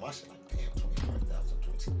 I'm looking at my shit like, damn, 25,000,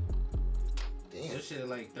 20. Damn. This shit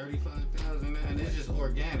like 35,000 now, and it's just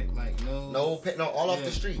organic. Like no, all off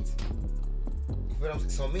the streets. You feel what I'm saying?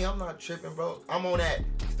 So me, I'm not tripping, bro. I'm on that.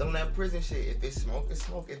 still on that prison shit. If it's smoke, it's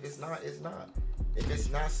smoke. If it's not, it's not. If it's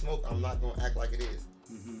not smoke, I'm not gonna act like it is.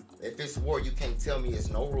 If it's war, you can't tell me it's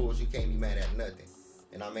no rules. You can't be mad at nothing.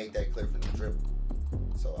 And I made that clear from the dribble.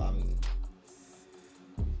 So I mean,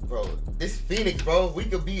 bro, this Phoenix, bro, we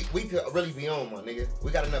could really be on, my nigga.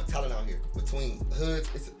 We got enough talent out here. Between hoods,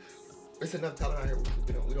 it's enough talent out here.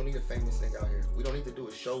 We don't need a famous nigga out here. We don't need to do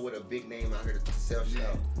a show with a big name out here to sell shit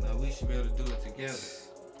out. No, we should be able to do it together.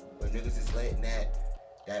 But niggas is letting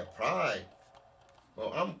that pride.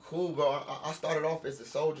 Bro, I'm cool, bro. I started off as a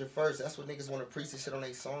soldier first. That's what niggas want to preach this shit on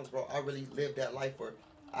their songs, bro. I really lived that life where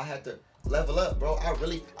I had to level up, bro. I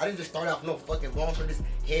didn't just start out no fucking boss for this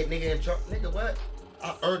head nigga and drunk. Nigga, what?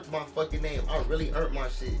 I earned my fucking name. I really earned my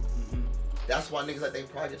shit. That's why niggas let their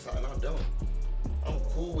projects out and I don't. I'm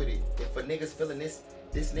cool with it. If a nigga's feeling this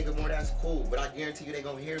nigga more, that's cool. But I guarantee you they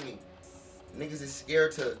gonna hear me. Niggas is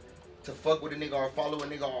scared to fuck with a nigga or follow a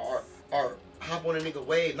nigga or hop on a nigga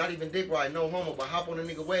wave. Not even dick ride, no homo, but hop on a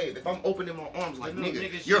nigga wave. If I'm opening my arms like,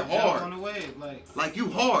 nigga, you're hard. On the wave, like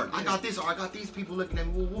you hard. Yeah. I got this or I got these people looking at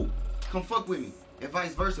me, woo woo. Come fuck with me. And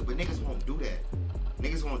vice versa. But niggas won't do that.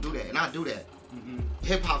 Niggas won't do that. And I do that.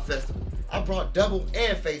 Hip hop festival. I brought Double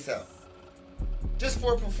and Face out. Just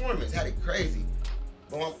for a performance. Had it crazy.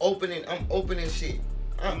 But I'm opening shit.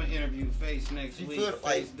 I'm gonna interview Face next week. Feel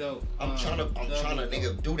like dope. I'm trying to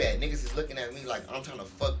nigga do that. Niggas is looking at me like I'm trying to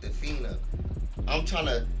fuck the fiend up. I'm trying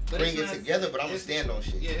to bring it together, but I'm gonna stand on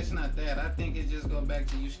shit. Yeah, it's not that. I think it just goes back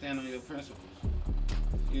to you stand on your principles.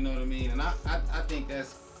 You know what I mean? And I think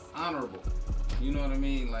that's honorable. You know what I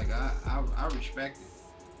mean? Like I respect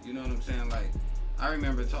it. You know what I'm saying? Like I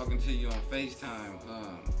remember talking to you on FaceTime,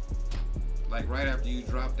 like right after you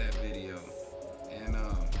dropped that video, and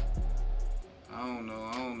I don't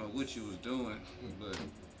know what you was doing, but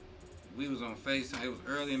we was on FaceTime. It was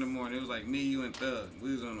early in the morning. It was like me, you, and Thug.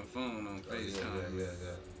 We was on the phone on FaceTime. Yeah.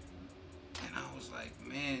 And I was like,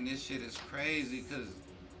 man, this shit is crazy, because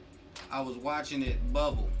I was watching it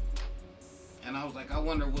bubble. And I was like, I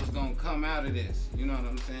wonder what's going to come out of this. You know what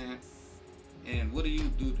I'm saying? And what do you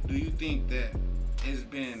do? Do you think that it's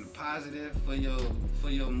been positive for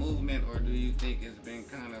your movement, or do you think it's been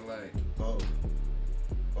kind of like... Both.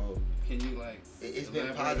 Can you like... It's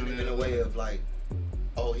been positive in a way of like,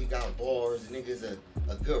 oh, he got bars, nigga's a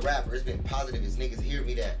good rapper. It's been positive as niggas hear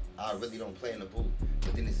me that I really don't play in the booth.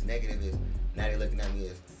 But then it's negative is, now they looking at me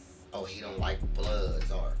as, oh, he don't like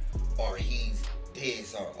Bloods, or he's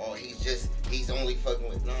this, or oh, he's only fucking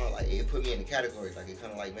with, no, like it put me in the categories. Like it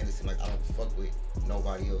kind of like made it seem like I don't fuck with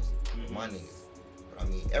nobody else, my niggas. But I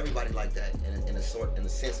mean, everybody like that in a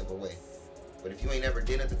sense of a way. But if you ain't ever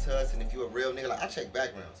did nothing to us, and if you a real nigga, like I check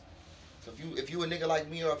backgrounds. So if you a nigga like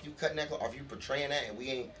me, or if you cutting that, or if you portraying that, and we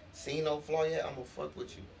ain't seen no flaw yet, I'm gonna fuck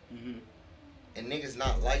with you. And niggas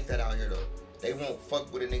not like that out here though. They won't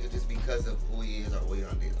fuck with a nigga just because of who he is or what he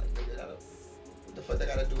done did. Like nigga, what the fuck that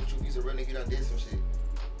gotta do with you? He's a real nigga, you done did some shit.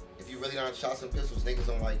 If you really done shot some pistols, niggas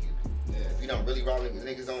don't like you. Yeah. If you don't really rob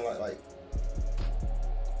niggas don't like.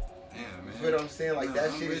 Yeah, man. You feel what I'm saying? Like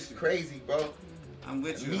that shit is crazy, bro. I'm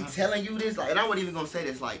with you. Me telling you this, like, and I wasn't even gonna say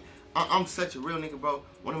this, like, I'm such a real nigga, bro.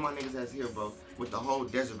 One of my niggas that's here, bro, with the whole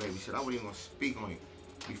Desert Baby shit. I wasn't even gonna speak on it.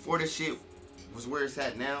 Before this shit was where it's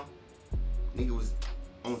at now, nigga was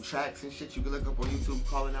on tracks and shit. You can look up on YouTube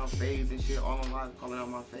calling out FREEZ and shit, all on live calling out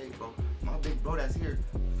my FREEZ, bro. My big bro that's here,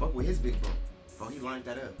 fuck with his big bro. Bro, he lined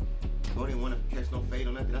that up. Bro didn't want to catch no fade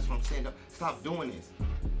or nothing. That's what I'm saying. Stop doing this.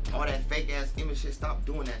 All that fake ass image shit, stop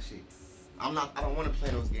doing that shit. I don't want to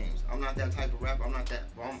play those games. I'm not that type of rapper. I'm not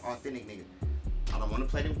that, bro. I'm authentic, nigga. I don't want to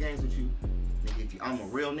play them games with you. Nigga, I'm a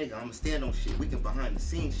real nigga. I'm going to stand on shit. We can behind the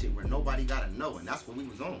scenes shit where nobody got to know. And that's what we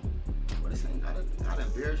was on. But this ain't gotta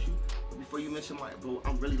embarrass you. But before you mention my, bro,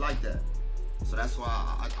 I'm really like that. So that's why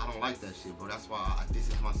I don't like that shit, bro. That's why I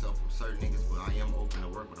distance myself from certain niggas. But I am open to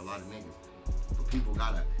work with a lot of niggas. But people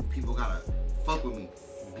gotta fuck with me.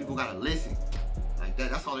 People gotta listen. Like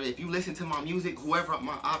that, that's all it is. If you listen to my music, whoever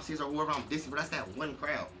my ops is or whoever I'm dissing, but that's that one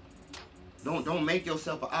crowd. Don't make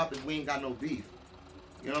yourself an op if we ain't got no beef.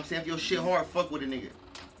 You know what I'm saying? If your shit hard, fuck with a nigga.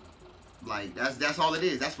 Like that's all it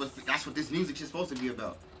is. That's what this music shit's supposed to be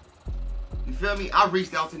about. You feel me? I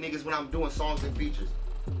reached out to niggas when I'm doing songs and features.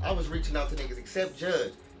 I was reaching out to niggas except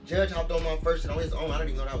Judge. Judge hopped on my first shit on his own. I didn't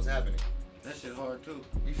even know that was happening. That shit hard too.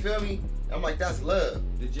 You feel me? I'm like, that's love.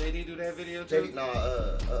 Did JD do that video too?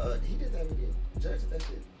 JD, he did that video. Judge did that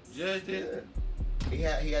shit. Judge did?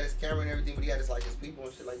 Yeah. He had his camera and everything, but he had his like his people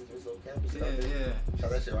and shit, like his little camera shit. Yeah. Shot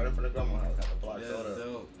that shit right in front of grandma's house. Had the block That's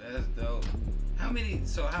dope. That's dope. How many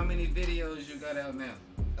videos you got out now?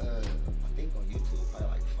 I think on YouTube probably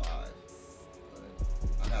like 5.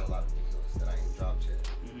 But I got a lot of videos that I ain't dropped yet.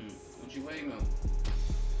 What you waiting on?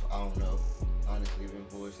 I don't know. Honestly, been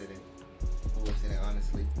bullshitting,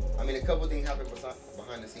 honestly. I mean, a couple things happened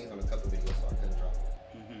behind the scenes on a couple videos, so I couldn't drop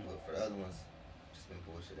it. But for the other ones, just been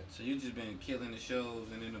bullshitting. So you just been killing the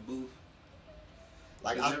shows and in the booth?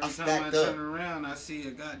 Like, every I time stacked I up. turn around, I see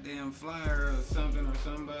a goddamn flyer or something or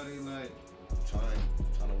somebody like... Trying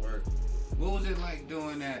to work. What was it like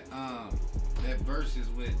doing that versus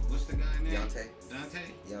with, what's the guy name? Deontay.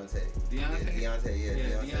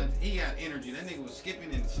 He got energy. That nigga was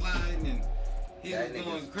skipping and sliding and he was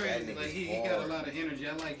going crazy. Like he got a lot of energy.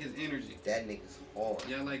 I like his energy. That nigga's hard.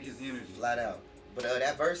 Yeah, I like his energy. Flat out. But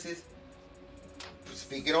that versus,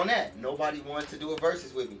 speaking on that, nobody wanted to do a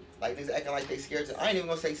versus with me. Like niggas acting like they scared I ain't even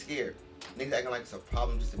gonna say scared. Niggas acting like it's a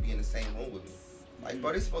problem just to be in the same room with me. Like,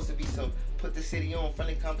 bro, there's supposed to be some put the city on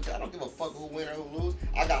friendly competition. I don't give a fuck who win or who lose.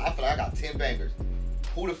 I feel like I got 10 bangers.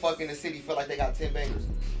 Who the fuck in the city feel like they got 10 bangers?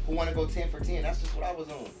 Who want to go 10 for 10? That's just what I was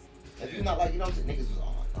on. If you not like, you know what I'm saying? Niggas was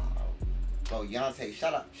on. Bro, Yante,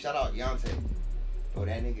 shout out Yante. Bro,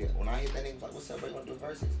 that nigga, when I hit that nigga, was like, what's up, bro? You want to do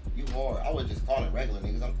versus? You hard. I was just calling regular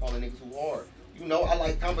niggas. I'm calling niggas who hard. You know, I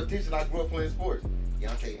like competition. I grew up playing sports.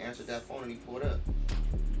 Yante answered that phone and he pulled up.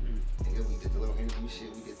 And then we did the little interview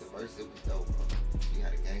shit. We did the verse. It was dope, bro. We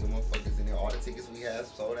had a gang of motherfuckers in there. All the tickets we had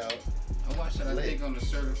sold out. I watched it, I think, on the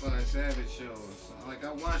Certified Savage show or something. Like,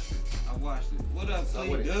 I watched it. What up,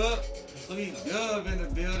 Clee Dub? Clee Dub in the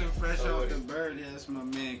building, fresh off the bird. Yeah, that's my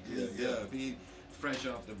man, Clee Dub. He fresh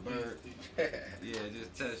off the bird. Yeah,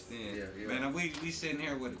 just touched in. Man, we sitting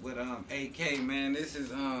here with AK, man. This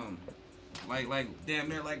is, like damn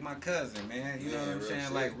near like my cousin, man. You know what I'm saying?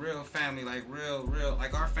 Shit. Like real family, like real.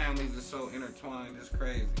 Like our families are so intertwined. It's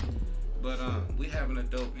crazy. But we having a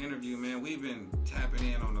dope interview, man. We've been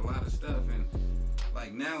tapping in on a lot of stuff, and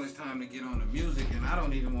like now it's time to get on the music. And I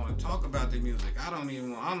don't even want to talk about the music.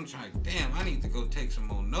 I'm trying. Damn, I need to go take some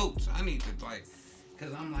more notes. I need to like,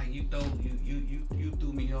 cause I'm like you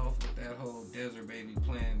threw me off with that whole Desert Baby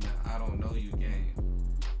playing the I Don't Know You game.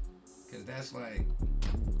 Cause that's like,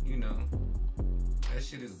 you know, that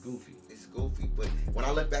shit is goofy. It's goofy, but when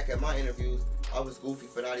I look back at my interviews, I was goofy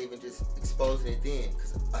for not even just exposing it then.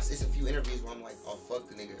 Cause it's a few interviews where I'm like, oh fuck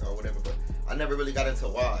the nigga or whatever, but I never really got into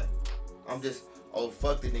why. I'm just, oh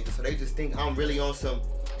fuck the nigga. So they just think I'm really on some,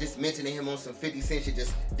 just mentioning him on some 50 Cent shit,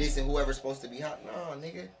 just dissing whoever's supposed to be hot. Nah,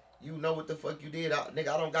 nigga, you know what the fuck you did.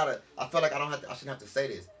 Nigga, I feel like I shouldn't have to say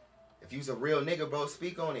this. If you's a real nigga, bro,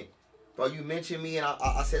 speak on it. Bro, you mentioned me and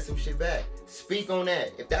I said some shit back. Speak on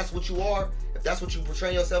that. If that's what you are, if that's what you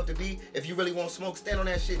portray yourself to be, if you really want smoke, stand on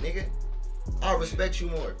that shit, nigga. I'll respect you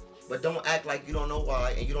more. But don't act like you don't know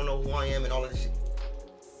why and you don't know who I am and all of this shit.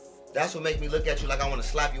 That's what make me look at you like I want to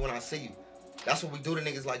slap you when I see you. That's what we do to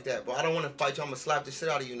niggas like that, bro. I don't want to fight you. I'm going to slap the shit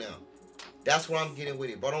out of you now. That's where I'm getting with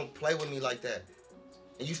it, bro. Don't play with me like that.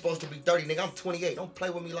 And you supposed to be 30, nigga. I'm 28. Don't play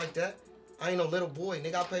with me like that. I ain't no little boy,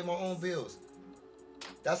 nigga. I pay my own bills.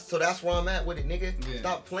 That's where I'm at with it, nigga. Yeah.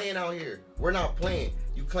 Stop playing out here. We're not playing.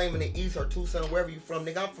 You claiming the East or Tucson, wherever you from,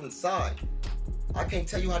 nigga. I'm from the side. I can't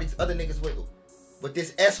tell you how these other niggas wiggle. But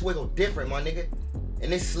this S wiggle different, my nigga.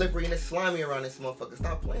 And it's slippery and it's slimy around this motherfucker.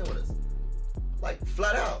 Stop playing with us. Like,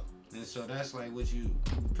 flat out. And so that's like what you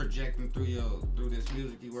projecting through this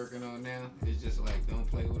music you working on now. It's just like, don't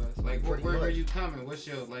play with us. Like where are you coming? What's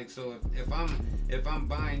your like? So if I'm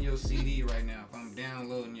buying your CD right now, if I'm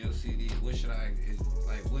downloading your CD, what should I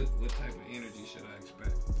what type of energy should I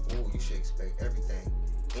expect? Oh, you should expect everything.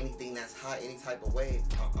 Anything that's hot, any type of wave,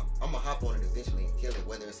 I'm gonna hop on it eventually and kill it.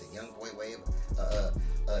 Whether it's a young boy wave,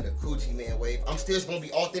 the Coochie Man wave, I'm still gonna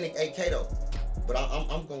be authentic AK though. But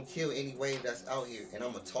I'm gonna kill any wave that's out here, and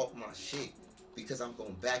I'm gonna talk my shit because I'm gonna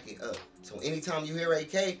back it up. So anytime you hear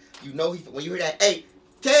AK, you know when you hear that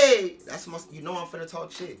AK, that's you know I'm finna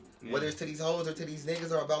talk shit. Yeah. Whether it's to these hoes or to these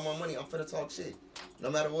niggas or about my money, I'm finna talk shit, no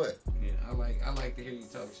matter what. Yeah, I like to hear you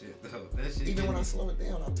talk shit though. That shit. Even when I slow it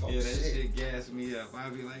down, I talk shit. Yeah, that shit gas me up. I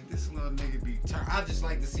be like, this little nigga be. I just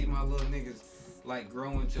like to see my little niggas like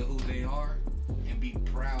grow into who they are and be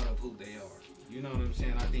proud of who they are. You know what I'm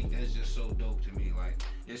saying? I think that's just so dope to me. Like,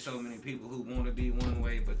 there's so many people who want to be one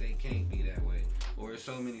way, but they can't be that way. Or there's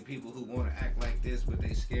so many people who want to act like this, but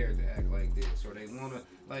they scared to act like this. Or they want to,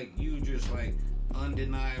 like, you just, like,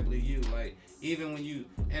 undeniably you. Like, even when you,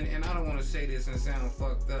 and I don't want to say this and sound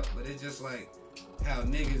fucked up, but it's just like how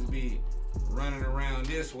niggas be running around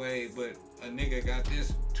this way, but a nigga got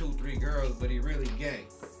this 2-3 girls, but he really gay.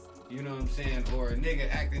 You know what I'm saying? Or a nigga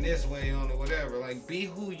acting this way on or whatever. Like, be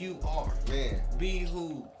who you are. Man. Be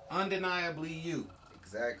who, undeniably you.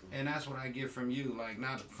 Exactly. And that's what I get from you. Like,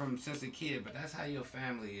 not from since a kid, but that's how your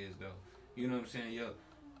family is, though. You know what I'm saying?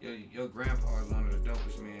 your grandpa is one of the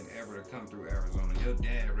dopest men ever to come through Arizona. Your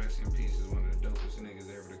dad, rest in peace, is one of the dopest niggas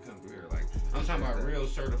ever to come through here. Like, I'm talking about real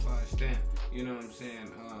certified stamp. You know what I'm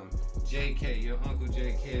saying? JK, your uncle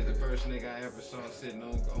JK is the first nigga I ever saw sitting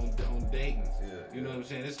on Dayton. You know what I'm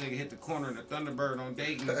saying? This nigga hit the corner in the Thunderbird on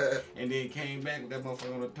Dayton and then came back with that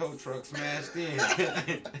motherfucker on a tow truck smashed in.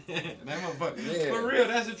 That motherfucker, for real,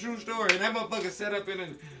 that's a true story. And that motherfucker set up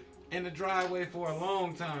in the driveway for a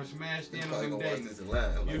long time, smashed in on them Daytons.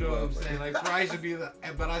 You know what I'm saying? Like, Price would be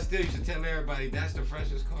like, but I still used to tell everybody that's the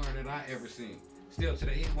freshest car that I ever seen. Still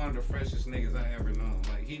today, he's one of the freshest niggas I ever known.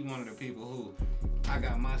 Like, he's one of the people who I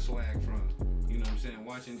got my swag from. You know what I'm saying?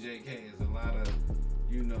 Watching JK is a lot of,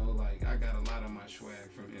 you know, like, I got a lot of my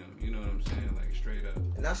swag from him. You know what I'm saying? Like, straight up.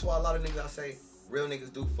 And that's why a lot of niggas, I say, real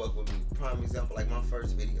niggas do fuck with me. Prime example, like my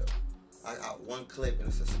first video. I got one clip, and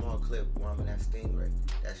it's a small clip where I'm in that Stingray,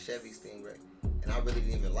 that Chevy Stingray. And I really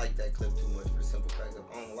didn't even like that clip too much for the simple fact of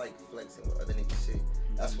I don't like flexing with other niggas' shit.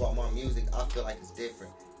 That's why my music, I feel like it's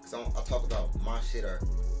different. Cause I talk about my shit, or,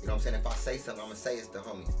 you know what I'm saying? If I say something, I'm gonna say it's the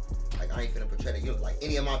homies. Like, I ain't finna portray that. You know, like,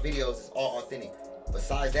 any of my videos is all authentic.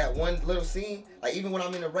 Besides that one little scene, like, even when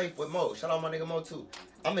I'm in the race with Mo, shout out my nigga Mo too.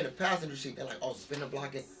 I'm in the passenger seat, they're like, oh, spin the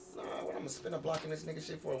blocking. Nah, what I'm gonna spin the blocking this nigga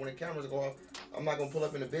shit for? When the cameras go off, I'm not gonna pull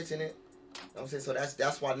up in the bitch in it. You know what I'm saying? So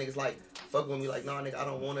that's why niggas like fuck with me. Like, nah, nigga, I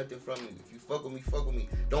don't want nothing from you. If you fuck with me, fuck with me.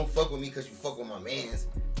 Don't fuck with me because you fuck with my mans.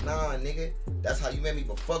 Nah, nigga, that's how you made me.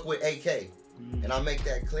 But fuck with AK, and I make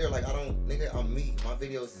that clear. Like, I don't, nigga, I'm me. My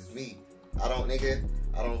videos is me. I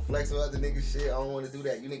don't flex with other niggas shit. I don't want to do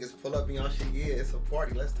that. You niggas pull up in y'all shit. Yeah, it's a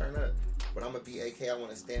party. Let's turn up. But I'm gonna be AK. I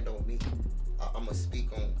want to stand on me. I'm gonna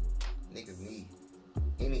speak on niggas me.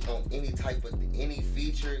 Any type of any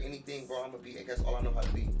feature, anything, bro. I'm gonna be AK. That's all I know how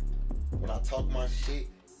to be. When I talk my shit,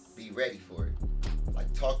 be ready for it.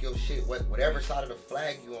 Like, talk your shit, whatever side of the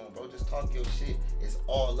flag you on, bro. Just talk your shit. It's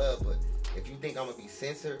all love. But if you think I'm gonna be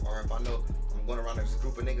censored, or if I know I'm going around this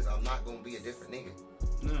group of niggas, I'm not gonna be a different nigga.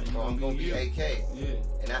 No, bro, I'm gonna be AK. Yeah.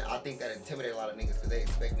 And I think that intimidates a lot of niggas because they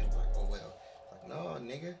expect me to be like, oh well. Like, no,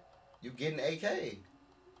 nigga, you getting AK.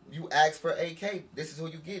 You asked for AK. This is who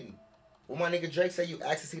you getting. Well, my nigga Drake say you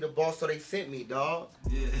asked to see the boss, so they sent me, dog.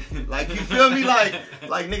 Yeah. Like, you feel me? Like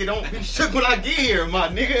nigga, don't be shook when I get here, my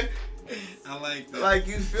nigga. I like that. Like,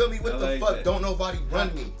 you feel me? What the fuck? That. Don't nobody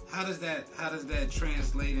run me. How does that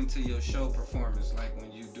translate into your show performance? Like,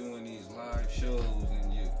 when you doing these live shows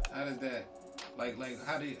and how does that,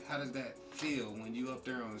 how does that feel when you up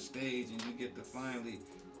there on the stage and you get to finally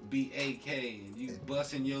be AK and you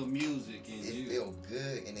busting your music and it feel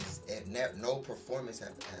good, and no performance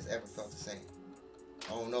has ever felt the same.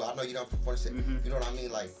 I don't know. I know you don't perform shit. You know what I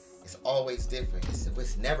mean? Like, it's always different.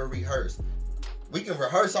 It's never rehearsed. We can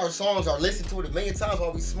rehearse our songs or listen to it a million times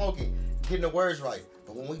while we smoking, getting the words right.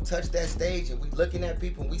 But when we touch that stage and we looking at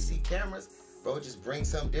people and we see cameras, bro, it just brings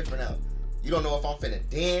something different out. You don't know if I'm finna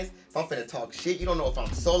dance, if I'm finna talk shit. You don't know if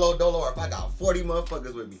I'm solo dolo or if I got 40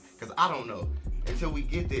 motherfuckers with me. Because I don't know until we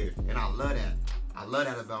get there. And I love that. I love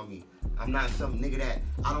that about me. I'm not some nigga that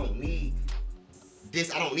I don't need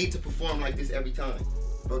this. I don't need to perform like this every time.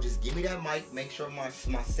 Bro, just give me that mic. Make sure my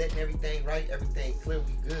set and everything right. Everything clear.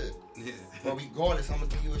 We good. Yeah. But regardless, I'm going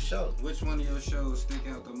to give you a show. Which one of your shows stick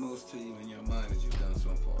out the most to you in your mind that you've done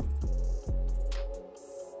so far?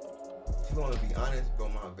 If you want to be honest, bro,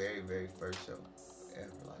 my very, very first show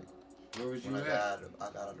ever. Like, where was you when at? I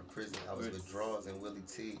got out of prison. I was with Draws and Willie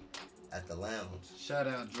T at the lounge. Shout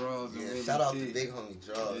out Draws and Willie T. Shout out to big homie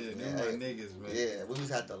Draws. Yeah, they're my niggas, man. Yeah, we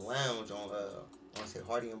was at the lounge on, I want to say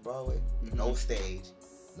Hardy and Broadway. No stage,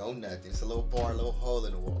 no nothing. It's a little bar, a little hole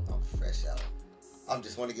in the wall. I'm fresh out. I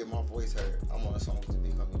just want to get my voice heard. I'm on a song with the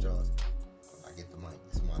big homie Draws. When I get the mic,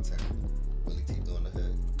 it's my turn. Willie T doing the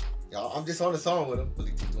hood. Y'all, I'm just on the song with him.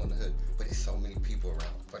 Willie T doing the hood. But there's so many people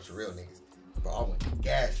around. A bunch of real niggas. Bro, I went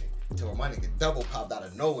gassing. Till my nigga double popped out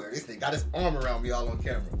of nowhere. This nigga got his arm around me all on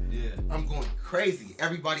camera. Yeah. I'm going crazy.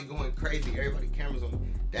 Everybody going crazy. Everybody cameras on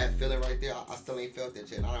me. That feeling right there, I still ain't felt that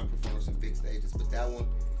yet. I done performed on some big stages, but that one,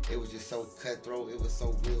 it was just so cutthroat. It was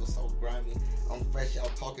so real, so grimy. I'm fresh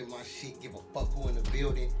out talking my shit, give a fuck who in the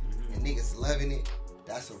building, and niggas loving it.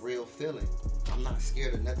 That's a real feeling. I'm not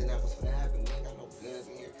scared of nothing that was gonna happen. We ain't got no guns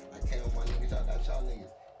in here. I came with my niggas, y'all got y'all niggas.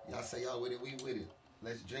 Y'all say y'all with it, we with it.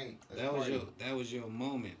 Let's drink. Let's that was your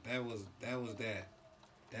moment. That was that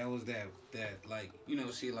like, you know,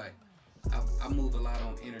 see, like, I move a lot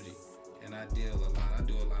on energy, and I deal a lot. I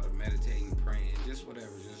do a lot of meditating, praying, just whatever,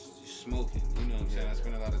 just smoking. You know what I'm saying? I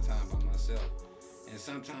spend a lot of time by myself, and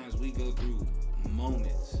sometimes we go through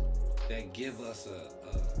moments that give us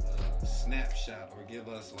a snapshot or give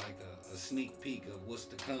us like a sneak peek of what's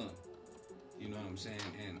to come. You know what I'm saying?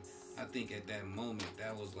 And I think at that moment,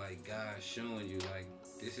 that was like God showing you, like,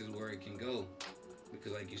 this is where it can go.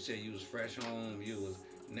 Because like you said, you was fresh home,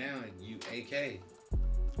 now you AK.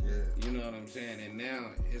 Yeah. You know what I'm saying? And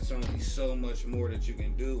now it's only so much more that you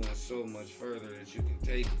can do and so much further that you can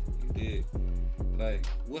take it. You did. Like,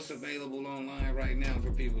 what's available online right now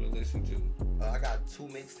for people to listen to? I got 2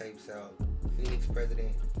 mixtapes out. Phoenix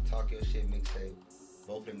President, Talk Your Shit mixtape.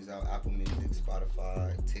 Both of them is out. Apple Music,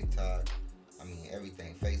 Spotify, TikTok. I mean,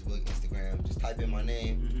 everything. Facebook, Instagram. Just type in my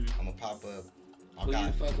name. I'm going to pop up. Who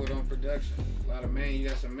you fuck with on production? A lot of main. You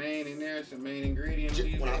got some main in there, some main ingredients.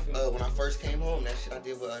 When I first came home, that shit I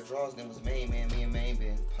did with Draws, then was Main, man. Me and Main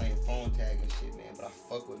been playing phone tag and shit, man. But I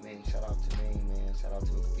fuck with Main. Shout out to Main, man. Shout out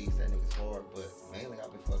to his beats. That nigga's hard. But mainly I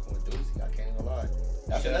been fucking with Deucey. I can't even lie.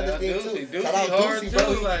 That's another thing too. Shout out Deucey,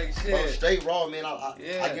 bro. Like, shit. Bro, straight raw, man. I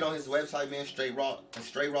get on his website, man.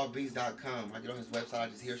 StraightRawBeats.com. I get on his website. I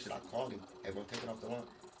just hear shit. I call him. Hey, bro, take it off the line.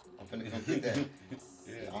 I'm finna come get that.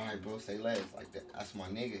 Yeah. All right, bro, say less. Like that. That's my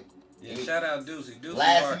nigga. Yeah, shout out Deucey.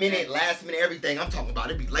 Last minute everything. I'm talking about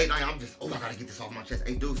it be late night. I'm just, I gotta get this off my chest.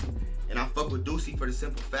 Hey, Deucey. And I fuck with Deucey for the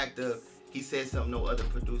simple fact of he said something no other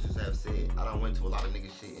producers have said. I done went to a lot of nigga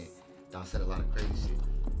shit and done said a lot of crazy shit.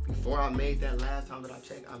 Before I made that last time that I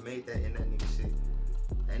checked, I made that in that nigga shit.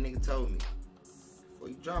 That nigga told me, well,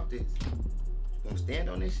 you drop this. You gonna stand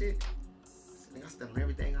on this shit? I said, nigga, I stand on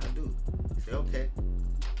everything I do. He said, okay. I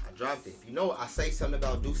dropped it. You know, I say something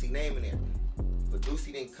about Deucey name in there. But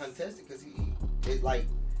Deucey didn't contest it because it's like,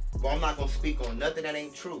 well, I'm not going to speak on nothing that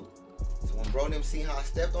ain't true. So when bro them see how I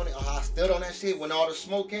stepped on it, or how I stood on that shit when all the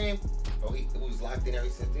smoke came, bro, it was locked in ever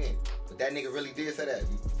since then. But that nigga really did say that.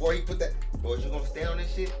 Before he put that, bro, is you going to stand on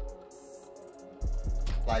this shit?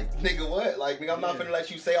 Like, nigga, what? Like, nigga, I'm not finna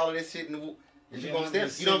let you say all of this shit. Is you going to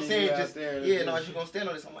stand? You know what I'm saying? Just, is you going to stand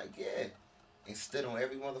on this? I'm like, yeah. And stood on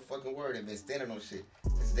every motherfucking word and been standing on shit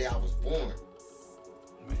since the day I was born.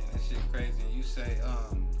 Man, that shit crazy. You said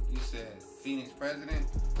Phoenix President?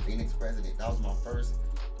 Phoenix President. That was my first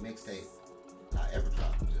mixtape I ever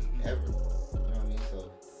dropped. Just ever. You know what I mean?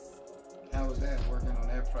 So how was that working on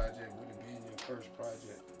that project? Would it be your first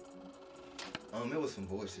project? It was some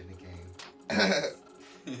bullshit in the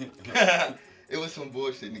game. It was some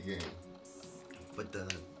bullshit in the game. But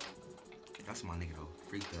that's my nigga though.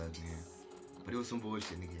 Free Thug, man. But it was some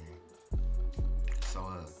bullshit in the game. So,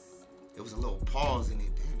 it was a little pause in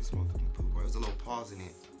it. Damn, this motherfucking poop, bro. It was a little pause in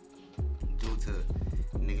it due to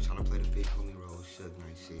nigga trying to play the big homie role, Suge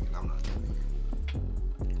Knight shit. And I'm not that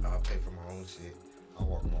nigga. I'll pay for my own shit. I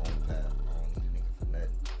walk my own path. I don't need a nigga for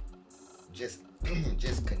nothing.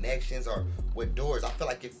 Just connections or with doors. I feel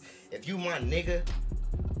like if you my nigga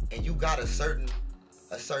and you got a certain,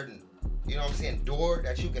 you know what I'm saying, door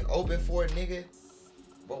that you can open for a nigga,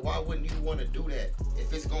 but why wouldn't you want to do that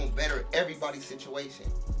if it's gonna better everybody's situation?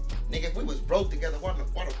 Nigga, if we was broke together, why the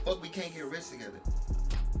fuck we can't get rich together?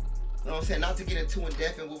 You know what I'm saying? Not to get into in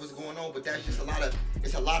depth and what was going on, but that's just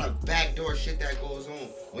it's a lot of backdoor shit that goes on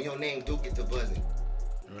when your name do get to buzzing.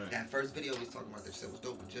 Right. That first video we was talking about that shit was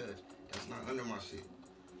dope with Judge. That's not under my shit.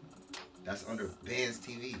 That's under Bands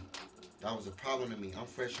TV. That was a problem to me. I'm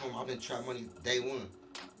fresh home. I've been Trap Money day one.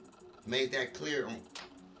 Made that clear.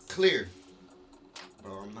 Clear.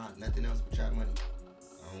 Bro, I'm not nothing else but Trap Money.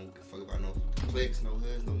 I don't give a fuck about no clicks, no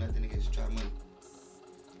hoods, no nothing against Trap Money.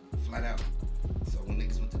 Flat out. So when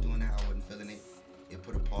niggas went to doing that, I wasn't feeling it. It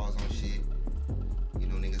put a pause on shit. You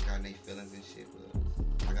know, niggas got their feelings and shit, but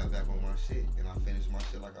I got back on my shit and I finished my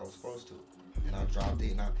shit like I was supposed to. And I dropped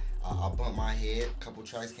it and I bumped my head. A couple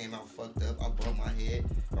tracks came out fucked up. I bumped my head.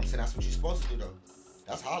 I'm saying that's what you're supposed to do though.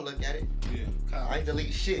 That's how I look at it. Yeah. I ain't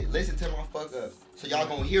delete shit. Listen to my fuck ups. So y'all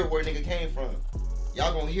gonna hear where nigga came from.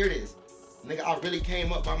 Y'all gonna hear this. Nigga, I really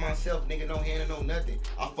came up by myself. Nigga, no hand and no nothing.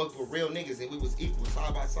 I fucked with real niggas and we was equal,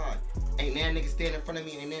 side by side. Ain't that nigga stand in front of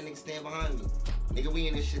me, ain't that nigga stand behind me. Nigga, we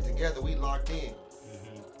in this shit together. We locked in.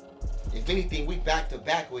 If anything, we back to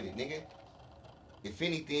back with it, nigga. If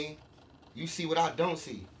anything, you see what I don't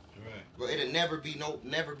see. Right. But it'll never be,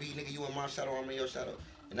 nigga, you in my shadow, I'm in your shadow.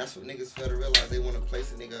 And that's what niggas fail to realize. They want to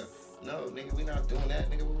place a nigga. No, nigga, we not doing that.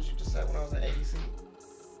 Nigga, what was you just saying when I was at ABC?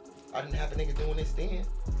 I didn't have a nigga doing this then.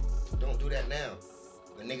 Don't do that now.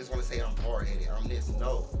 The niggas want to say I'm hard-headed, I'm this.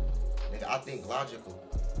 No. Nigga, I think logical.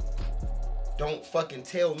 Don't fucking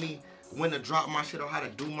tell me when to drop my shit or how to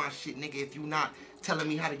do my shit, nigga, if you not telling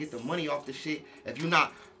me how to get the money off the shit. If you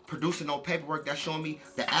not producing no paperwork that's showing me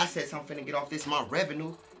the assets I'm finna get off this, my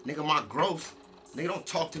revenue, nigga, my gross. Nigga, don't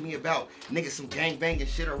talk to me about, nigga, some gangbanging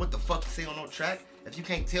shit or what the fuck to say on no track. If you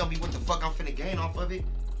can't tell me what the fuck I'm finna gain off of it,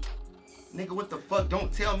 nigga, what the fuck?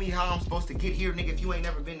 Don't tell me how I'm supposed to get here, nigga, if you ain't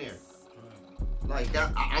never been there. Like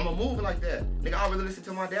that, I'ma move like that. Nigga, I really listen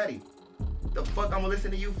to my daddy. The fuck I'ma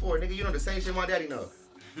listen to you for? Nigga, you know the same shit my daddy know.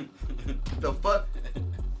 The fuck?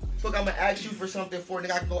 Fuck I'ma ask you for something for,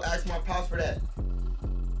 nigga, I can go ask my pops for that.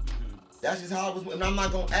 That's just how I was, and I'm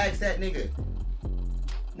not gonna ask that nigga.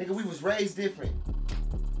 Nigga, we was raised different.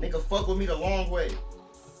 Nigga, fuck with me the long way.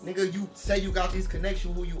 Nigga, you say you got these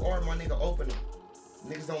connections, who you are, my nigga, open them.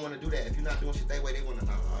 Niggas don't wanna do that. If you're not doing shit that way, they wanna,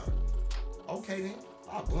 okay then,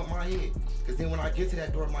 I'll bump my head. Cause then when I get to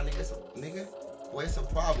that door, my nigga, boy, it's a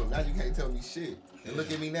problem. Now you can't tell me shit. And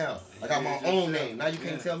look at me now. I got my own name. Now you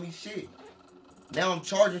can't tell me shit. Now I'm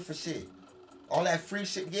charging for shit. All that free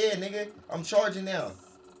shit, yeah, nigga, I'm charging now.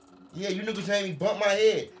 Yeah, you niggas made me bump my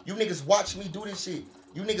head. You niggas watch me do this shit.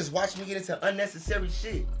 You niggas watch me get into unnecessary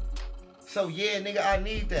shit. So yeah, nigga, I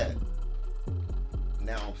need that.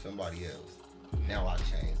 Now I'm somebody else. Now I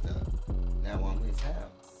changed up. Now I'm his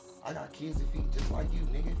house. I got kids to feed just like you,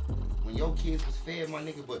 nigga. When your kids was fed, my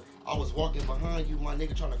nigga, but I was walking behind you, my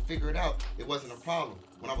nigga, trying to figure it out, it wasn't a problem.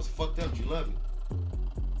 When I was fucked up, you loved me.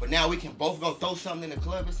 But now we can both go throw something in the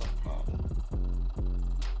club, it's a problem.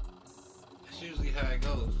 That's usually how it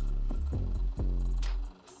goes.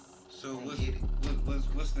 So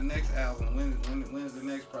what's the next album? When's the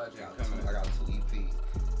next project coming? I got 2 EPs.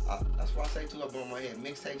 That's why I say 2 up on my head.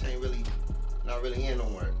 Mixtapes ain't really, not really in no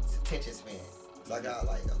more. It's attention span. So I got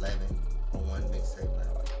like 11 on one mixtape,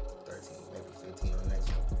 now like 13, maybe 15 on the next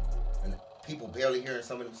one. And people barely hearing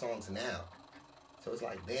some of them songs now. So it's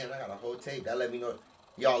like, damn, I got a whole tape. That let me know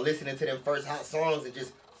y'all listening to them first hot songs and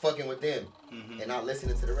just fucking with them. And not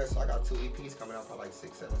listening to the rest. So I got 2 EPs coming out, probably like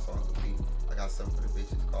 6, 7 songs a piece. I got something for the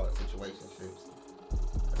bitches called Situationships.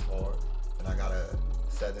 That's hard. And I got a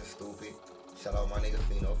Southern Stupid. Shout out my nigga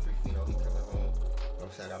Fino, Free Fino, he coming home. You know what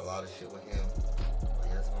I'm saying? I got a lot of shit with him. But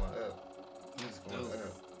yeah, it's going up. It's dope.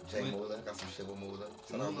 Jay Moolah, got some shit with Moolah.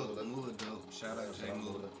 Moolah dope. Shout out Jay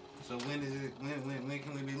Moolah. So when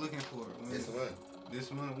can we be looking for it? This month.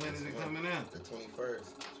 This month. When is it coming out? The 21st.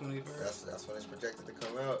 21st. That's when it's projected to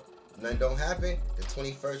come out. Nothing don't happen. The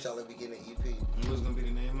 21st, y'all will be getting an EP. And what's gonna be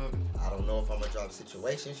the name of it? I don't know if I'm gonna drop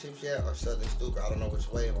Situationships yet or Southern Stupid. I don't know which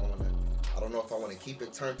way I don't know if I want to keep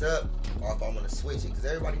it turned up or if I want to switch it. Because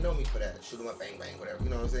everybody know me for that. Shoot 'em up, bang, bang, whatever. You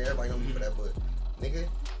know what I'm saying? Everybody know me for that. But, nigga,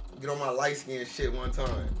 get on my light skin shit one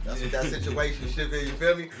time. That's what that Situationship is. You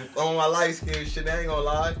feel me? On my light skin shit, I ain't gonna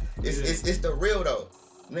lie. It's the real, though.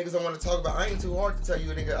 Niggas don't want to talk about. I ain't too hard to tell you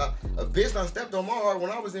a nigga. A bitch done stepped on my heart when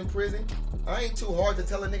I was in prison. I ain't too hard to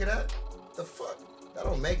tell a nigga that. The fuck? That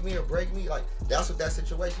don't make me or break me. Like, that's what that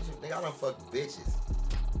Situationship, nigga. I done fuck bitches.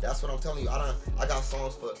 That's what I'm telling you. I got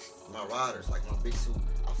songs for my riders, like my bitch who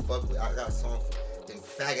I fuck with. I got a song for them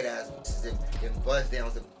faggot ass bitches, them buzz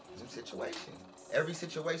downs, them situations. Every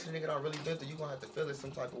situation, nigga, that I really been through, you gonna have to feel it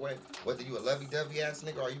some type of way. Whether you a lovey-dovey ass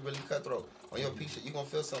nigga or you really cutthroat on your piece shit, you gonna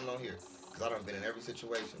feel something on here. Cause I done been in every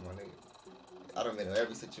situation, my nigga. I done been in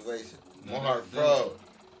every situation. My heart, bro.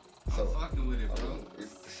 So, I'm fucking with it, bro.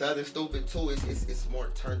 It's Southern Stupid too. It's more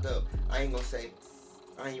turned up. I ain't gonna say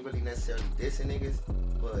I ain't really necessarily dissing niggas,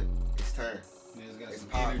 but it's turned. Yeah, it's got it's some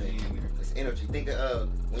popping. energy in there. It's energy. Think of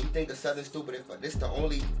when you think of Southern Stupid, if this the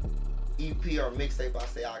only EP or mixtape I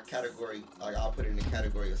say I'll put it in the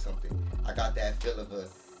category or something. I got that feel of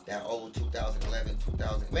that old 2011,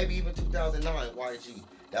 2000, maybe even 2009 YG.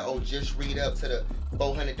 That old Just Read Up to the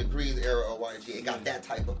 400 Degrees era of YG. It got that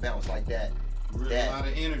type of bounce like that. Really a lot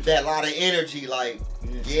of energy. That lot of energy, like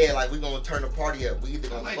like we gonna turn the party up. We either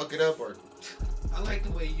gonna fuck it up or. I like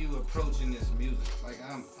the way you approaching this music. Like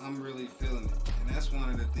I'm really feeling it, and that's one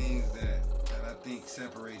of the things that I think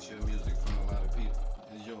separates your music from a lot of people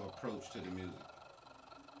is your approach to the music.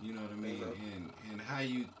 You know what I mean, and how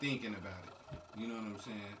you thinking about it. You know what I'm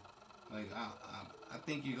saying? Like I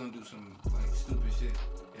think you're gonna do some like stupid shit,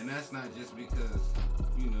 and that's not just because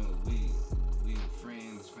you know we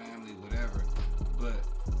friends, family, whatever, but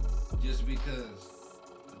just because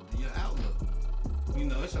your outlook. You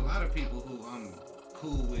know, it's a lot of people who I'm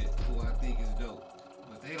cool with, who I think is dope,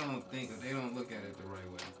 but they don't think or they don't look at it the right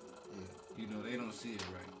way. You know, they don't see it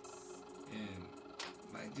right. And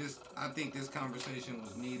like I think this conversation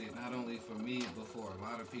was needed not only for me, but for a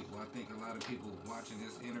lot of people. I think a lot of people watching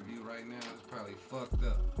this interview right now is probably fucked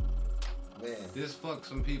up. Man. This fucked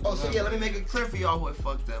some people up. Oh, so yeah, let me make it clear for y'all who it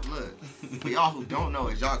fucked up. Look, for y'all who don't know,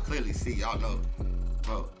 as y'all clearly see, y'all know.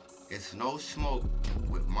 Bro, it's no smoke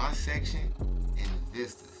with my section and the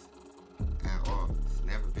Vistas at all. It's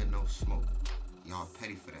never been no smoke. Y'all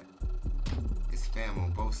petty for that. It's fam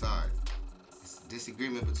on both sides. It's a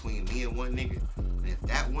disagreement between me and one nigga. And if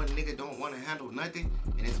that one nigga don't want to handle nothing,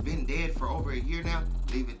 and it's been dead for over a year now,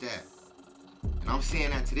 leave it that. And I'm saying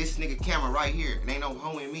that to this nigga camera right here. It ain't no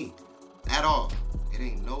hoe in me. at all. It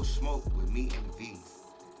ain't no smoke with me and the V's.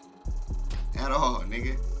 At all,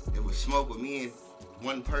 nigga. It was smoke with me and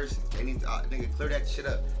one person. They need to, nigga, clear that shit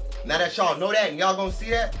up. Now that y'all know that and y'all gonna see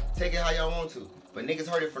that, take it how y'all want to. But niggas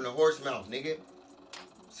heard it from the horse mouth, nigga.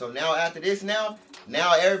 So now after this now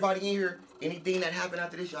everybody in here, anything that happened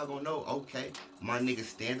after this, y'all gonna know, okay, my nigga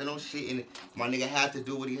standing on shit and my nigga had to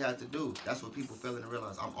do what he had to do. That's what people failing to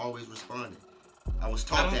realize. I'm always responding. I was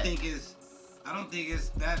taught that. I don't think it's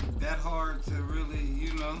that hard to really,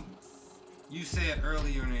 you know. You said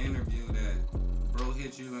earlier in the interview that bro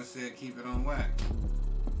hit you and said keep it on wax.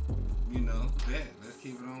 You know, bet, let's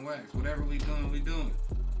keep it on wax. Whatever we doing, we doing.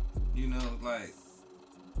 You know, like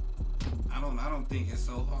I don't think it's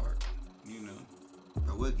so hard, you know.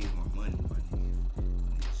 I would give my money, my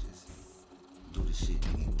nigga. Just do the shit,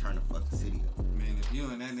 nigga, turn the fucking city up. Man, if you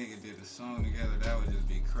and that nigga did a song together, that would just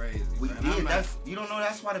be crazy. We did. You don't know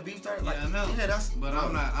that's why the beef started. Like, yeah, I know. Yeah, But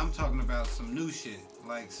I'm talking about some new shit,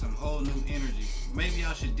 like some whole new energy. Maybe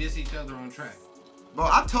y'all should diss each other on track. Bro,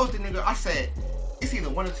 I told the nigga, I said, it's either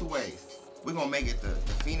one or two ways. We're gonna make it the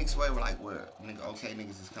Phoenix way. We're like, what? Nigga, okay,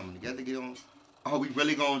 niggas is coming together, get on. Oh, we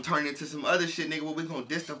really gonna turn into some other shit, nigga, where we gonna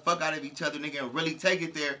diss the fuck out of each other, nigga, and really take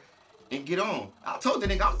it there and get on. I told the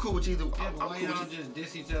nigga, I'm cool with you either. Yeah, but why y'all don't just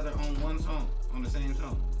diss each other on one song, on the same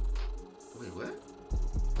song? Wait, what?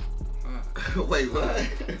 Wait,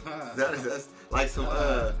 what? That's like some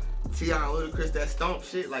T.I. and Ludacris, that stomp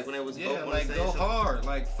shit, like when it was both like go something. Hard,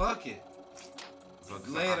 like fuck it.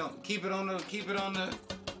 Lay it on, keep it on the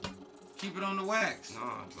wax.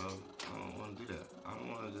 Nah, bro, I don't want to do that. I don't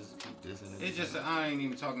want to just keep dissing it. It's just I ain't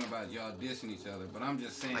even talking about y'all dissing each other, but I'm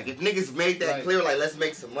just saying. Like if niggas made that like, clear, like let's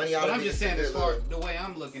make some money out of it. But I'm just saying, as far the way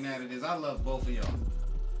I'm looking at it is, I love both of y'all.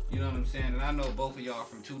 You know what I'm saying? And I know both of y'all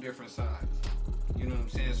from two different sides. You know what I'm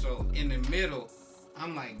saying? So in the middle,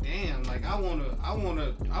 I'm like, damn, like I wanna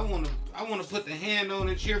put the hand on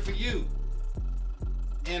and cheer for you.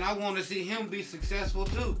 And I wanna see him be successful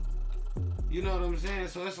too. You know what I'm saying?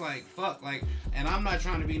 So it's like, fuck, like, and I'm not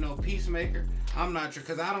trying to be no peacemaker. I'm not,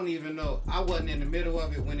 because I don't even know. I wasn't in the middle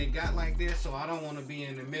of it when it got like this, so I don't want to be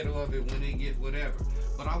in the middle of it when it get whatever.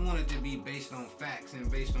 But I want it to be based on facts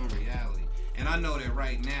and based on reality. And I know that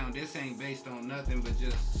right now, this ain't based on nothing but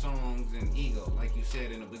just songs and ego, like you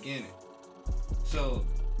said in the beginning. So,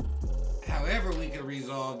 however we can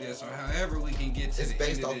resolve this, or however we can get to the end of this.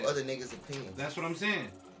 It's based off other niggas' opinions. That's what I'm saying.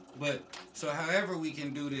 But, so however we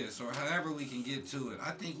can do this, or however we can get to it,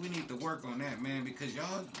 I think we need to work on that, man, because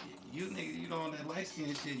y'all, you niggas, you know, on that light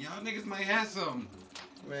skin shit, y'all niggas might have something.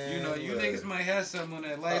 Man, you know, you niggas might have something on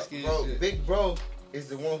that light skin shit. Big bro is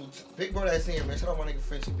the one who, big bro that's here, man. Shout out my nigga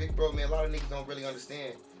Frenchie. Big bro, man, a lot of niggas don't really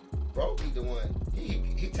understand. Bro be the one,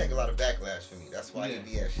 he take a lot of backlash from me. That's why he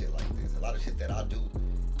be at shit like this. A lot of shit that I do,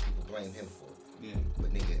 people blame him for. Yeah.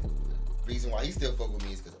 But nigga, reason why he still fuck with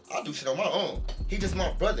me is because I do shit on my own. He just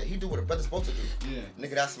my brother. He do what a brother's supposed to do. Yeah.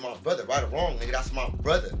 Nigga, that's my brother. Right or wrong, nigga, that's my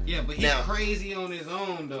brother. Yeah, but he's crazy on his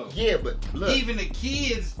own, though. Yeah, but look. Even the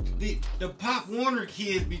kids, the Pop Warner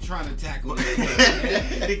kids be trying to tackle this.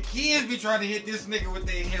 The kids be trying to hit this nigga with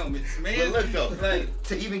their helmets, man. But look, though, like,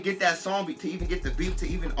 to even get that song, to even get the beat, to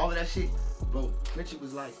even all of that shit, bro, Richie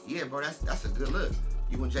was like, yeah, bro, that's a good look.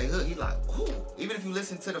 You and J Hood, he like, ooh. Even if you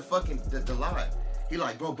listen to the fucking, the live, he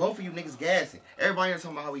like, bro, both of you niggas gassing. Everybody here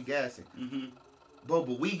talking about how we gassing. Mm-hmm. Bro,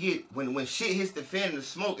 but we get, when shit hits the fan and the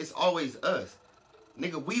smoke, it's always us.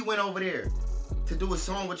 Nigga, we went over there to do a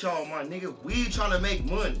song with y'all, my nigga. We trying to make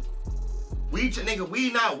money. Nigga,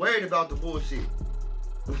 we not worried about the bullshit.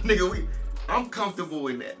 Nigga, I'm comfortable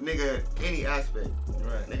in that, nigga, any aspect.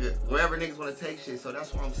 Right. Nigga, wherever niggas want to take shit. So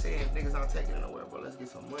that's what I'm saying. If niggas not taking it nowhere, bro, let's get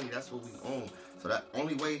some money. That's what we own. So that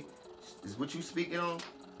only way is what you speaking on.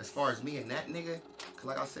 As far as me and that nigga, cause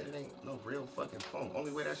like I said, it ain't no real fucking phone.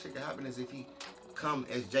 Only way that shit can happen is if he come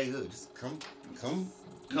as J Hood. Just come.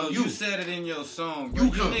 No, you said it in your song, bro. You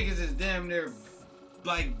niggas is damn near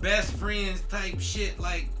like best friends type shit.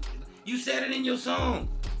 Like, you said it in your song.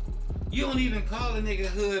 You don't even call a nigga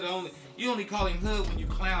Hood only. You only call him Hood when you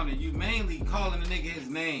clowning. You mainly calling the nigga his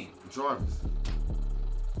name. Jarvis.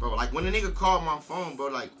 Bro, like when the nigga called my phone, bro,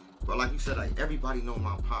 like you said, like everybody know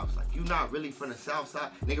my pops. Like you not really from the south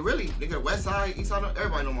side. Nigga, really, nigga, west side, east side,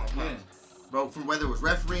 everybody know my pops. Yeah. Bro, from whether it was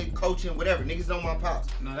refereeing, coaching, whatever, niggas know my pops.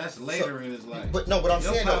 No, that's later in his life. But no, what I'm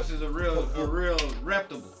saying though, your pops is a real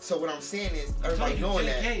reputable. So what I'm saying is, everybody knowing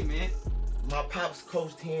that, man. My pops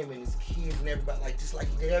coached him and his kids and everybody, like just like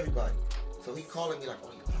he did everybody. So he calling me like,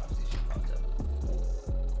 oh, your pops this, your pops that.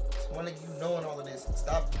 So one nigga, you knowing all of this,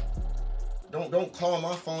 stop. Don't call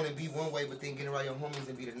my phone and be one way, but then get around your homies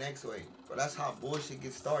and be the next way. But that's how bullshit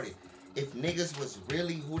gets started. If niggas was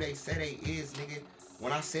really who they say they is, nigga,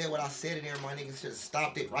 when I said what I said in there, my niggas should have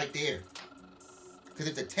stopped it right there. Because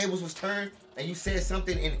if the tables was turned and you said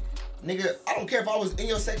something, and nigga, I don't care if I was in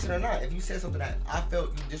your section or not. If you said something that I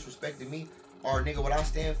felt you disrespected me, or nigga, what I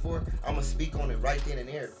stand for, I'm going to speak on it right then and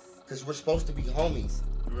there. Because we're supposed to be homies.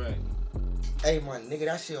 Right. Hey, my nigga,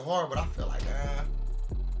 that shit hard, but I feel like,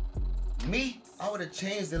 me, I would have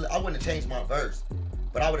changed it. I wouldn't have changed my verse.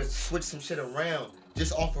 But I would have switched some shit around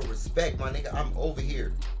just off of respect, my nigga. I'm over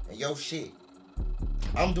here and yo shit.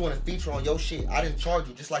 I'm doing a feature on your shit. I didn't charge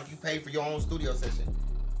you just like you paid for your own studio session.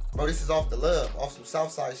 Bro, this is off the love, off some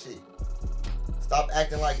Southside shit. Stop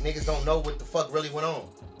acting like niggas don't know what the fuck really went on.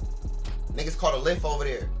 Niggas caught a lift over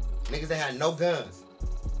there. Niggas that had no guns.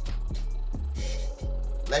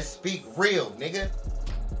 Let's speak real, nigga.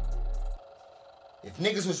 If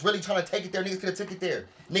niggas was really trying to take it there, niggas could have took it there.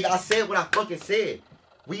 Nigga, I said what I fucking said.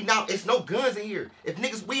 It's no guns in here. If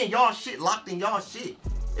niggas, we in y'all shit, locked in y'all shit.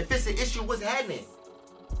 If it's an issue, what's happening?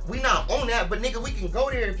 We not on that, but nigga, we can go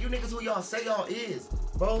there if you niggas who y'all say y'all is,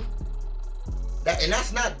 bro. And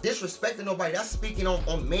that's not disrespecting nobody. That's speaking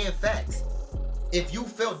on man facts. If you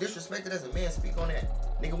felt disrespected as a man, speak on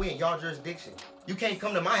that. Nigga, we in y'all jurisdiction. You can't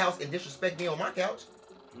come to my house and disrespect me on my couch.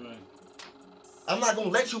 Right. I'm not gonna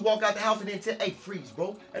let you walk out the house and then tell, hey, freeze,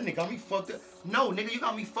 bro. That nigga got me fucked up. No, nigga, you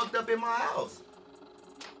got me fucked up in my house.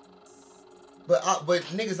 But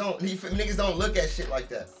niggas don't look at shit like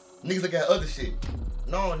that. Niggas look at other shit.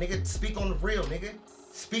 No, nigga, speak on the real, nigga.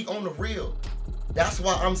 Speak on the real. That's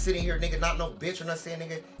why I'm sitting here, nigga, not no bitch or not saying,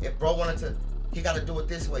 nigga, if bro wanted to, he got to do it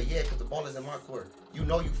this way. Yeah, because the ball is in my court. You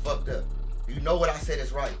know you fucked up. You know what I said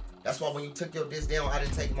is right. That's why when you took your diss down, I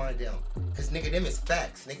didn't take mine down. Because, nigga, them is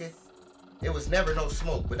facts, nigga. It was never no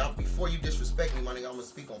smoke. But before you disrespect me, my nigga, I'm going to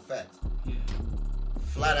speak on facts. Yeah.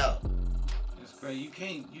 Flat out. That's crazy. You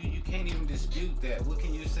can't even dispute that. What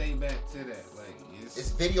can you say back to that? Like,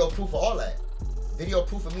 it's video proof of all that. Video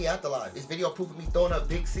proof of me after live. It's video proof of me throwing up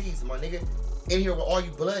big C's, my nigga. In here with all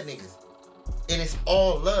you blood niggas. And it's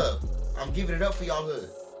all love. I'm giving it up for y'all hood.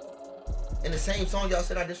 In the same song y'all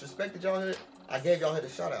said I disrespected y'all hood, I gave y'all hood a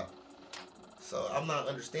shout out. So I'm not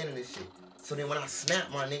understanding this shit. So then when I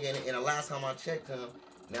snap my nigga, and the last time I checked him,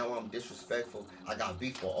 now I'm disrespectful. I got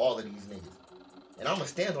beef for all of these niggas. And I'm going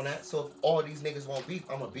to stand on that. So if all these niggas want beef,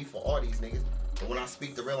 I'm going to beef for all these niggas. But when I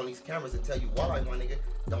speak the real on these cameras and tell you why, my nigga,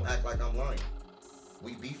 don't act like I'm lying.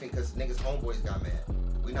 We beefing because niggas' homeboys got mad.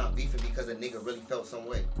 We not beefing because a nigga really felt some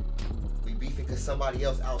way. We beefing because somebody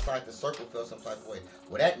else outside the circle felt some type of way.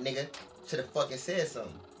 Well, that nigga should have fucking said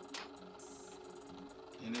something.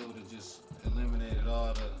 And it would have just eliminated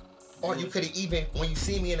all the... Or you could have even, when you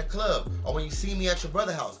see me in the club, or when you see me at your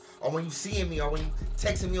brother's house, or when you seeing me, or when you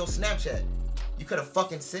texting me on Snapchat, you could have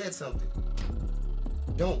fucking said something.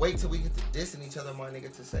 Don't wait till we get to dissing each other, my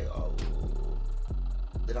nigga, to say, oh,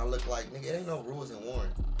 did I look like, nigga, it ain't no rules in warring.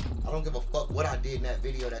 I don't give a fuck what I did in that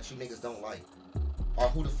video that you niggas don't like. Or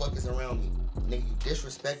who the fuck is around me. Nigga, you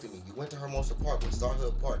disrespected me. You went to Hermosa Park, went to Star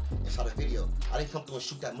Hood Park, and shot a video. I didn't come through and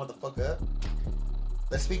shoot that motherfucker up.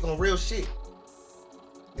 Let's speak on real shit.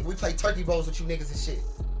 Nigga, we play turkey bowls with you niggas and shit.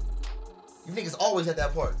 You niggas always at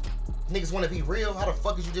that part. Niggas want to be real? How the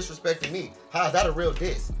fuck is you disrespecting me? How is that a real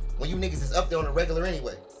diss? When you niggas is up there on the regular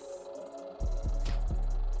anyway.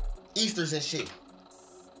 Easters and shit.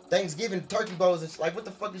 Thanksgiving, turkey bowls and shit. Like, what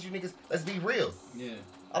the fuck is you niggas? Let's be real. Yeah.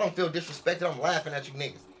 I don't feel disrespected. I'm laughing at you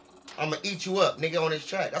niggas. I'm going to eat you up, nigga, on this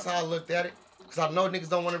track. That's how I looked at it. Because I know niggas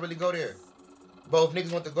don't want to really go there. Bro, if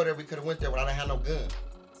niggas want to go there, we could have went there when I didn't have no gun.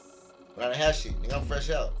 When I didn't have shit. Nigga, I'm fresh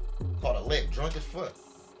out. Caught a lick. Drunk as fuck.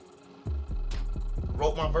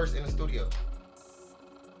 Wrote my verse in the studio.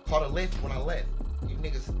 Caught a lift when I left. You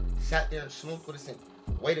niggas sat there and smoked with us and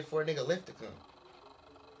waited for a nigga lift to come.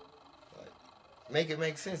 Like, make it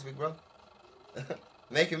make sense, big bro.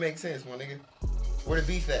 Make it make sense, my nigga. Where the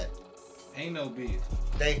beef at? Ain't no beef.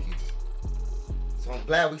 Thank you. So I'm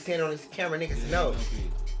glad we standing on this camera, niggas know.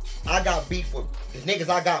 I got beef with the niggas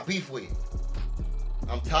I got beef with.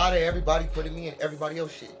 I'm tired of everybody putting me in everybody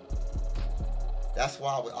else shit. That's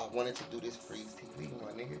why I wanted to do this FREEZ TV,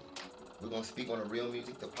 my nigga. We're going to speak on the real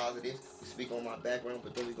music, the positives. We speak on my background,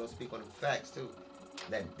 but then we're going to speak on the facts, too.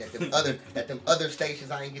 That them other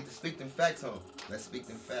stations I ain't get to speak them facts on. Let's speak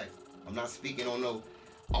them facts. I'm not speaking on no,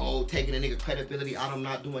 taking a nigga credibility. I'm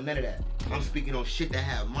not doing none of that. I'm speaking on shit that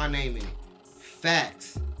have my name in it.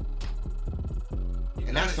 Facts.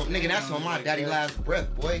 And that's on, nigga, that's on my like daddy last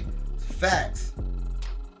breath, boy. Facts.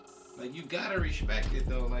 Like, you gotta respect it,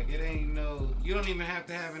 though. Like, it ain't no... You don't even have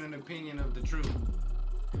to have an opinion of the truth.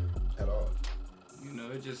 At all. You know,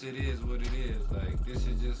 it is what it is. Like, this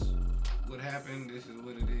is just what happened. This is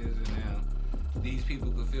what it is. And now, these people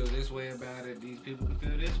could feel this way about it. These people could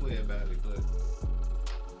feel this way about it. But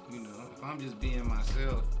I'm just being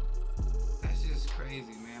myself. That's just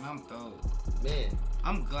crazy, man. I'm dope. Man.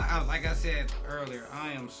 I'm glad, like I said earlier,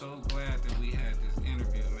 I am so glad that we had this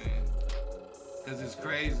interview, man. Cause it's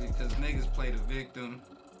crazy, cause niggas play the victim.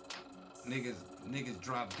 Niggas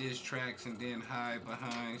drop diss tracks and then hide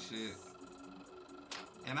behind shit.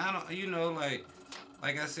 And I don't, you know, like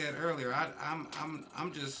I said earlier,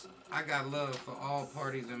 I got love for all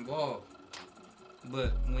parties involved.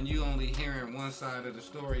 But when you only hearing one side of the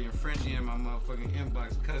story, and Frenchie in my motherfucking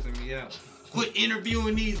inbox cussing me out, quit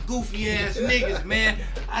interviewing these goofy ass niggas, man.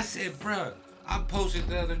 I said, bruh, I posted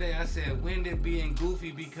the other day, I said, when did being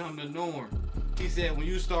goofy become the norm? He said, when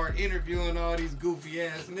you start interviewing all these goofy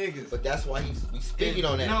ass niggas. But that's why we speaking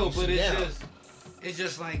on that. No, but it's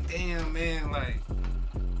just like, damn, man, like,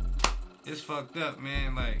 it's fucked up,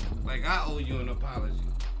 man. Like I owe you an apology,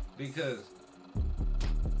 because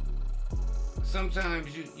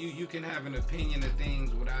sometimes you can have an opinion of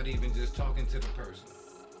things without even just talking to the person.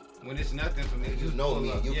 When it's nothing for me, you know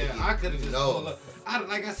me. I could have just pulled up.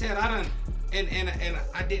 Like I said, I done, and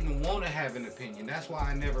I didn't want to have an opinion. That's why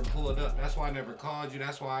I never pulled up. That's why I never called you.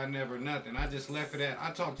 That's why I never nothing. I just left it at.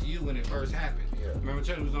 I talked to you when it first happened. Yeah. Remember,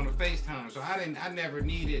 Chuck was on the FaceTime, so I never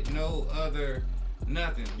needed no other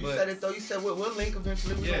nothing. You said it though. You said we'll link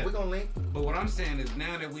eventually. We're gonna link. But what I'm saying is,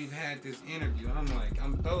 now that we've had this interview, I'm like,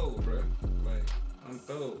 I'm through, bro. Like, I'm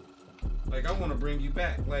through. Like, I want to bring you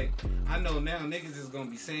back. Like, I know now niggas is going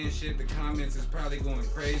to be saying shit. The comments is probably going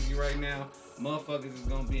crazy right now. Motherfuckers is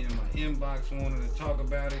going to be in my inbox wanting to talk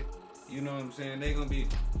about it. You know what I'm saying? They going to be,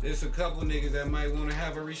 there's a couple niggas that might want to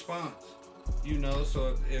have a response. You know,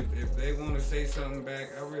 so if they want to say something back,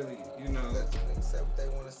 I really, you know. Let niggas say what they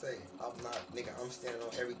want to say. I'm standing on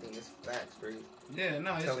everything. It's facts, Freeze. Yeah,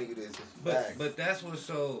 no, I'm telling you this. It's facts. But that's what's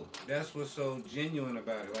so genuine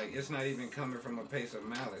about it. Like, it's not even coming from a place of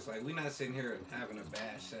malice. Like, we not sitting here having a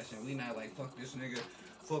bash session. We not like, fuck this nigga,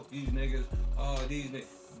 fuck these niggas, these niggas.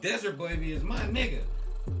 Desert Baby is my nigga.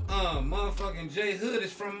 Motherfucking J Hood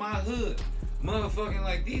is from my hood. Motherfucking,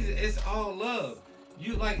 like, these, it's all love.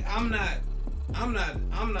 You, like, I'm not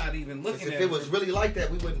even looking at it. If it was really like that,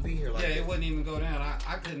 we wouldn't be here like that. Yeah, it wouldn't even go down.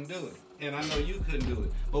 I couldn't do it. And I know you couldn't do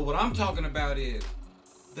it. But what I'm talking about is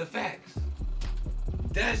the facts.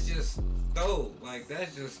 That's just dope. Like,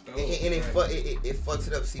 that's just dope. And it fucks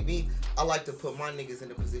it up. See, me, I like to put my niggas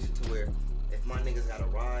in a position to where if my niggas got to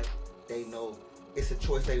ride, they know it's a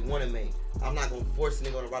choice they want to make. I'm not going to force a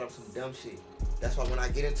nigga to ride on some dumb shit. That's why when I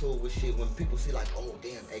get into it with shit, when people see like, oh,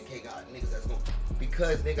 damn, AK got niggas that's going to...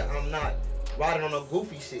 Because, nigga, I'm not riding on no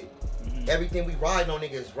goofy shit. Mm-hmm. Everything we ride on,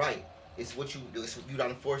 nigga, is right. It's what you do. It's what you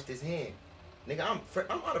done forced his hand. Nigga, I'm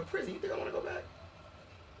out of prison. You think I want to go back?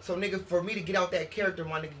 So, nigga, for me to get out that character,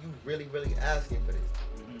 my nigga, you really, really asking for this.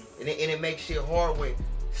 Mm-hmm. And it makes shit hard when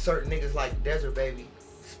certain niggas like Desert Baby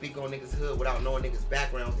speak on niggas' hood without knowing niggas'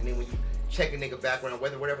 backgrounds. And then when you check a nigga background,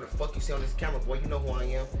 whatever the fuck you see on this camera, boy, you know who I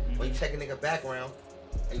am. Mm-hmm. When you check a nigga background,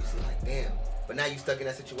 and you see like, damn. But now you stuck in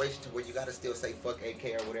that situation to where you gotta still say fuck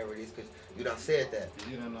AK or whatever it is, because you done said that.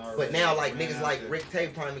 But now, like, niggas like Rick Tay,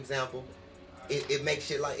 prime example, it makes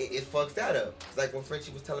shit like, it fucks that up. It's like when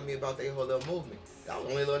Frenchie was telling me about their whole little movement. That was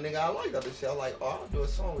the only little nigga I liked of the shit. I was like, oh, I'll do a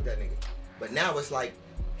song with that nigga. But now it's like,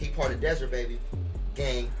 he part of Desert Baby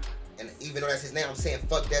gang, and even though that's his name, I'm saying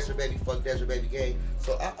fuck Desert Baby gang.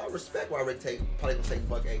 So I respect why Rick Tay probably gonna say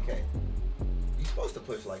fuck AK. You supposed to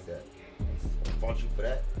push like that. I fault you for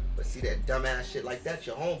that. But see that dumbass shit like that,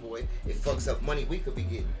 your homeboy, it fucks up money we could be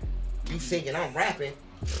getting. You singing, I'm rapping,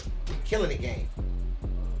 we killing the game.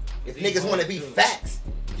 If niggas want to be facts,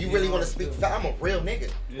 you really want to speak facts, I'm a real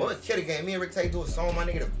nigga. Well, let's kill the game. Me and Rick Tay do a song, my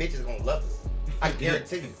nigga, the bitches gonna love us. I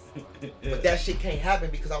guarantee you. But that shit can't happen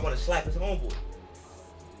because I want to slap his homeboy.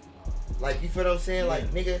 Like, you feel what I'm saying?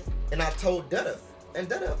 Like, nigga, and I told Dutta, and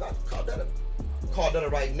Dutta, I called Dutta. Call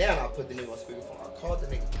Dutta right now, and I put the nigga on speakerphone. I called the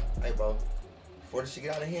nigga. Hey, bro, before this shit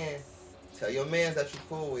get out of hand, tell your mans that you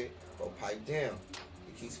cool with, bro, pipe down.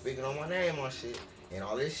 You keep speaking on my name on shit, and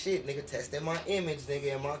all this shit, nigga, testing my image,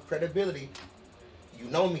 nigga, and my credibility. You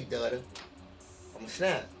know me, Dutta. I'ma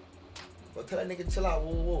snap. But tell that nigga chill out,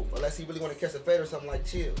 woo, woo. Unless he really want to catch a fade or something, like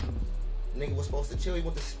chill. Nigga was supposed to chill. He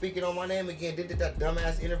went to speaking on my name again. Did that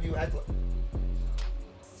dumbass interview. Act like...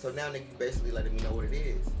 So now nigga basically letting me know what it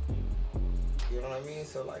is. You know what I mean?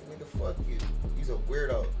 So like, nigga, fuck you. You's a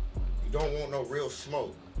weirdo. You don't want no real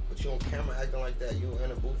smoke. But you on camera acting like that. You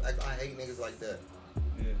in a booth acting. I hate niggas like that.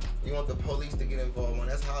 Yeah. You want the police to get involved, man.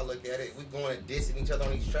 That's how I look at it. We going to dissing each other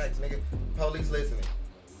on these tracks, nigga. Police listening.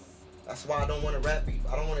 That's why I don't want to rap beef.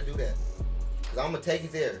 I don't want to do that. Because I'm going to take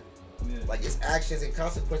it there. Yeah. Like, it's actions and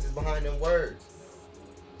consequences behind them words.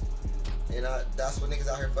 And that's what niggas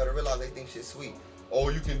out here for to realize they think shit's sweet. oh,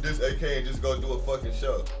 you can diss AK and just go do a fucking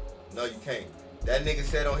show. No, you can't. That nigga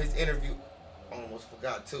said on his interview, I almost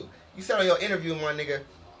forgot too. You said on your interview, my nigga,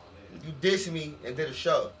 you dissed me and did a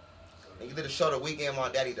show. And you did a show the weekend my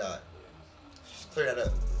daddy died. Just clear that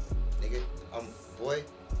up. Nigga, boy,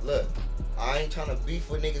 look, I ain't trying to beef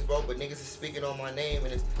with niggas, bro, but niggas is speaking on my name,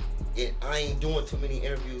 and I ain't doing too many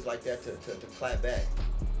interviews like that to clap back.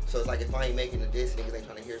 So it's like if I ain't making a diss, niggas ain't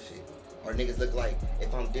trying to hear shit. Or niggas look like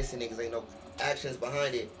if I'm dissing niggas, ain't no actions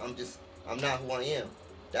behind it. I'm not who I am.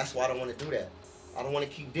 That's why I don't want to do that. I don't want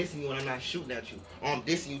to keep dissing you when I'm not shooting at you. Or I'm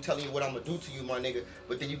dissing you, telling you what I'm going to do to you, my nigga,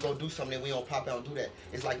 but then you go do something and we don't pop out and do that.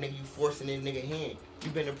 It's like, nigga, you forcing in nigga hand.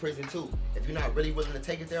 You been in prison too. If you're not really willing to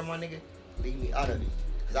take it there, my nigga, leave me out of it.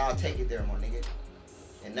 Because I'll take it there, my nigga.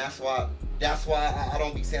 And that's why I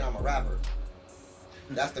don't be saying I'm a rapper.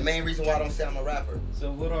 That's the main reason why I don't say I'm a rapper.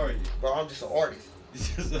 So what are you? Bro, I'm just an artist.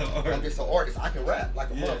 Just an artist. I'm just an artist. I can rap like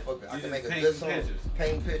a motherfucker. I can make a good song.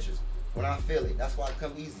 Paint pictures. When I feel it. That's why I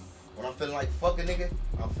come easy. When I'm feeling like fuck a nigga,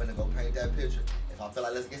 I'm finna go paint that picture. If I feel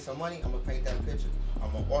like let's get some money, I'm gonna paint that picture.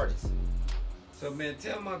 I'm an artist. So man,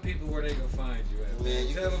 tell my people where they can find you at. Man,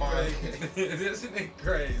 you can find This is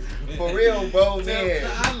crazy, man. For real, bro, man.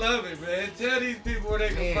 I love it, man. Tell these people where they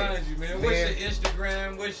can find you, man. What's your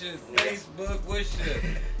Instagram? What's your Facebook? What's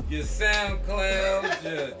your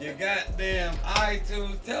SoundCloud? Your goddamn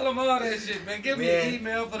iTunes? Tell them all that shit, man. Give me an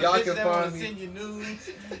email for the bitches that want to send you nudes.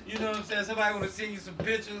 You know what I'm saying? Somebody want to send you some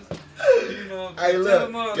pictures. You know, hey,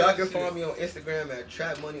 look, y'all can find me on Instagram at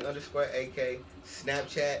trapmoney_AK,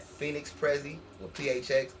 Snapchat, Phoenix Prezi with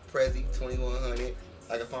PHX, Prezi 2100.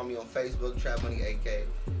 I can find me on Facebook, Trap Money AK.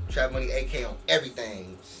 Trap Money AK on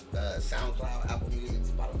everything. SoundCloud, Apple Music,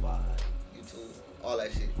 Spotify, YouTube, all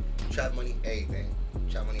that shit. Trap Money, everything.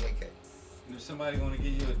 Trap Money AK. And if somebody want to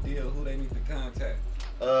give you a deal, who they need to contact?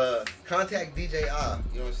 Contact DJ I.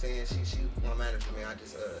 You know what I'm saying? She my manager, man. I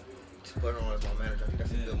just put her on as my manager. I think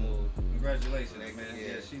that's a good move. Congratulations, man.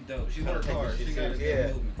 Yeah, she dope. She worked hard. She got a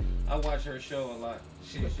good movement. I watch her show a lot.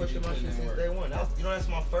 She been pushing my shit since day one. You know, that's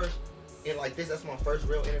my first, that's my first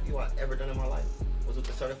real interview I ever done in my life. Was with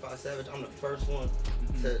the Certified Savage. I'm the first one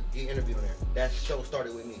to get interviewed on there. That show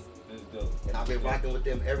started with me. That's dope. And I've been rocking with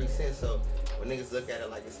them ever since. So when niggas look at it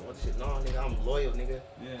like it's some other shit, no, nigga, I'm loyal, nigga.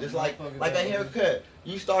 Yeah, just like a haircut.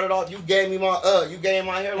 You started off, you gave me my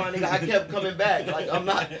hairline, nigga. I kept coming back. Like I'm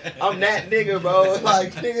that nigga, bro.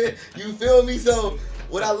 Like nigga, you feel me? So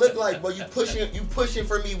what I look like, bro, you pushing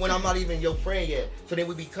for me when I'm not even your friend yet. So then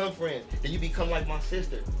we become friends. Then you become like my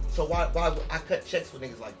sister. So why I cut checks with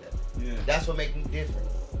niggas like that? Yeah. That's what makes me different.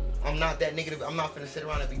 I'm not that nigga. I'm not finna sit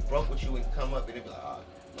around and be broke with you and come up and be like,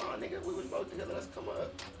 nah, nigga, we was broke together. Let's come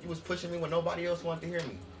up. You was pushing me when nobody else wanted to hear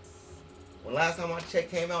me. When last time my check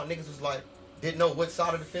came out, niggas was like, didn't know what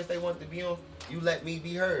side of the fence they wanted to be on. You let me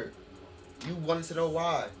be heard. You wanted to know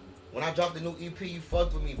why. When I dropped the new EP, you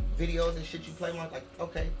fucked with me. Videos and shit you play, like,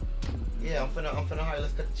 okay, yeah, I'm finna hire.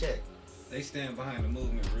 Let's cut the check. They stand behind the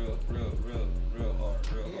movement real hard.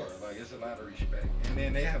 Like it's a lot of respect. And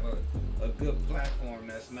then they have a good platform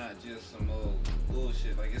that's not just some old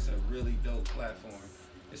bullshit. Like it's a really dope platform.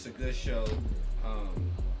 It's a good show,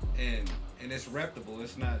 and it's reputable.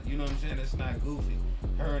 It's not, you know what I'm saying? It's not goofy.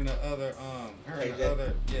 Her and the other,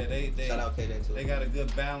 they shout out KJ too. They got a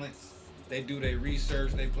good balance. They do their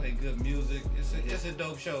research. They play good music. It's a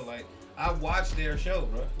dope show. Like I watch their show,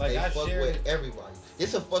 bro. Like I share with everybody.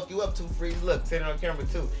 This will fuck you up too, Freeze. Look, say it on camera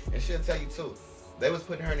too, and she'll tell you too. They was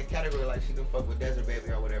putting her in the category like she can fuck with Desert Baby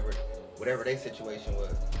or whatever their situation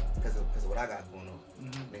was, because of what I got going on.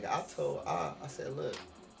 Nigga, I told I said, look,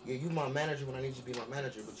 yeah, you my manager when I need you to be my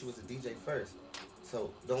manager, but you was a DJ first,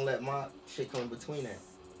 so don't let my shit come in between that.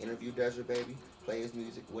 Interview Desert Baby, play his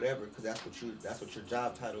music, whatever, because that's what your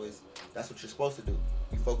job title is. That's what you're supposed to do.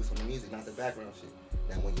 You focus on the music, not the background shit.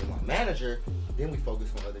 Now when you're my manager, then we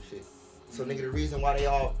focus on other shit. So nigga, the reason why they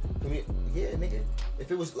all nigga, if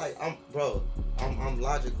it was like I'm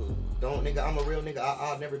logical. Don't nigga, I'm a real nigga.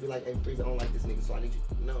 I'll never be like, hey Freeze, I don't like this nigga, so I need you.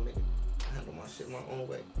 No nigga, I handle my shit my own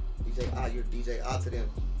way. You're DJ to them.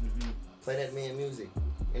 Play that man music.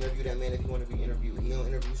 Interview that man if you want to be interviewed. He don't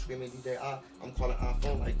interview screaming DJ I'm calling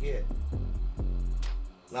iPhone like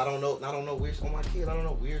And I don't know weird shit on my kid. I don't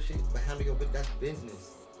know weird shit, but handle your that's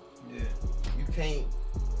business. Yeah. You can't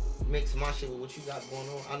mix my shit with what you got going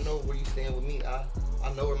on. I know where you stand with me. I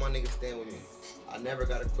know where my niggas stand with me. I never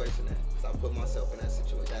got to question that, because I put myself in that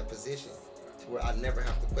situation, that position, to where I never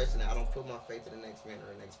have to question that. I don't put my faith in the next man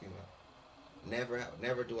or the next female.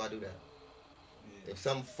 Never do I do that. If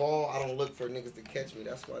something fall, I don't look for niggas to catch me.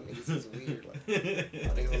 That's why niggas is weird. Like,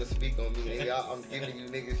 y'all niggas wanna speak on me. Nigga, I'm giving you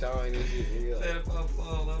niggas y'all ain't shit. Said if I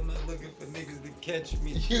fall, I'm not looking for niggas to catch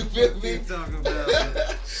me. You feel me? You talking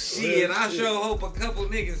about shit? I sure hope a couple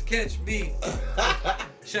niggas catch me.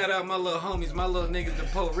 Shout out my little homies, my little niggas, the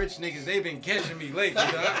poor rich niggas. They been catching me lately.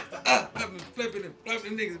 I've been flipping and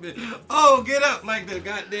flipping niggas. Get up like the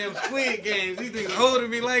goddamn Squid Games. These niggas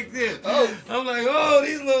holding me like this. I'm like,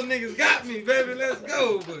 these little niggas got me, baby. Let's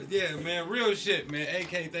go. But yeah, man, real shit, man.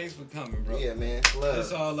 AK, thanks for coming, bro. Yeah, man. Love.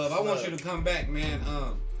 It's all love. I want you to come back, man.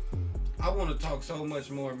 I want to talk so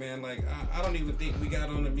much more, man. Like, I don't even think we got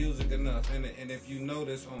on the music enough. And if you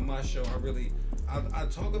notice on my show, I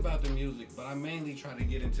talk about the music, but I mainly try to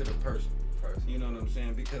get into the person. You know what I'm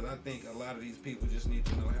saying? Because I think a lot of these people just need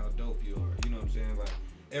to know how dope you are. You know what I'm saying? Like,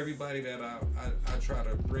 everybody that I try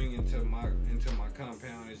to bring into my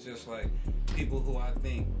compound is just like people who I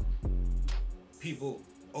think people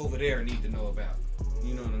over there need to know about.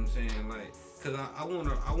 You know what I'm saying? Like, cause I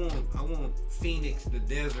want Phoenix, the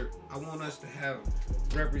desert. I want us to have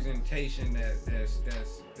representation that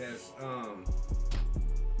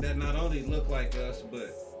not only look like us,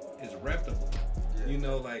 but is reputable. Yeah. You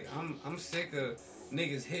know, like I'm sick of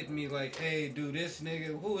niggas hitting me like, hey, do this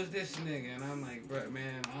nigga, who is this nigga? And I'm like, bro,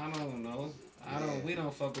 man, I don't know. We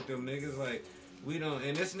don't fuck with them niggas. Like, we don't.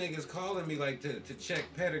 And this nigga's calling me like to check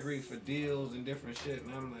pedigree for deals and different shit.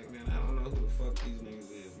 And I'm like, man, I don't know who the fuck these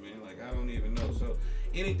niggas is, man. Like, I don't even know. So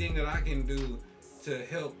anything that I can do to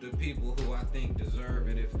help the people who I think deserve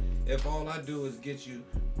it. If all I do is get you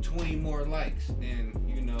 20 more likes, then,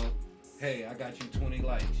 you know, hey, I got you 20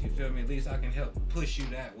 likes. You feel me? At least I can help push you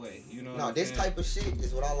that way. You know what I'm this saying? type of shit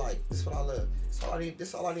is what I like. This is what I love. This all I need.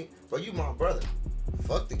 This all I need. Bro, you my brother.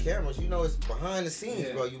 Fuck the cameras. You know it's behind the scenes,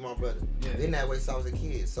 bro. You my brother. Yeah. Been that way since I was a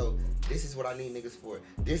kid. So this is what I need niggas for.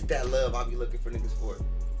 This that love I be looking for niggas for.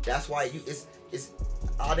 That's why it's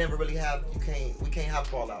I never really have we can't have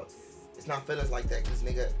fallouts. It's not feelings like that, cause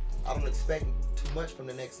nigga, I don't expect too much from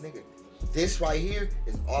the next nigga. This right here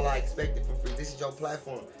is all I expected from FREEZ. This is your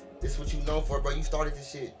platform. This is what you known for, bro. You started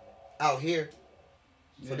this shit out here.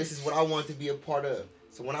 So this is what I want to be a part of.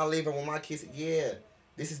 So when I leave and when my kids,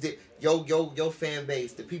 this is your fan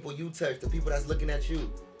base, the people you touch, the people that's looking at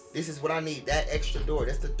you. This is what I need, that extra door.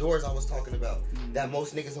 That's the doors I was talking about, that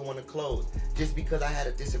most niggas don't want to close. Just because I had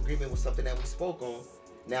a disagreement with something that we spoke on,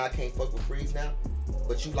 now I can't fuck with FREEZ now.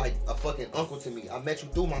 But you like a fucking uncle to me. I met you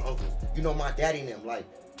through my uncles. You know my daddy and them. Like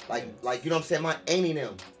you know what I'm saying? My auntie and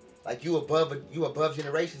them. Like you above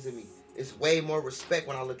generations of me. It's way more respect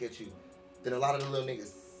when I look at you than a lot of the little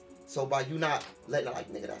niggas. So by you not letting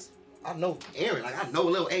like nigga, I know Aaron, like I know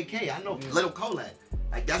little AK, I know little Colak.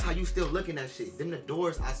 Like that's how you still looking at shit. Them the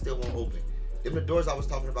doors I still won't open. Them the doors I was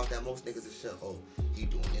talking about that most niggas is shut. Oh, he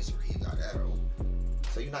doing this or he got that or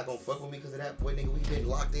so you not gonna fuck with me because of that? Boy nigga, we been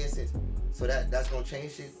locked in since. So that's gonna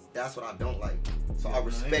change shit. That's what I don't like. So I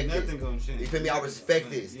respect this. You feel me? I respect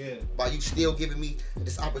this. Yeah. By you still giving me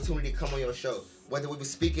this opportunity to come on your show. Whether we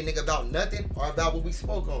was speaking nigga about nothing or about what we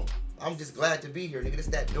spoke on. I'm just glad to be here, nigga. This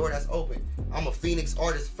that door that's open. I'm a Phoenix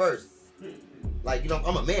artist first. Like, you know,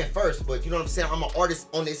 I'm a man first, but you know what I'm saying? I'm an artist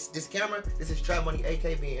on this camera. This is Trap Money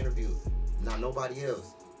AK being interviewed. Not nobody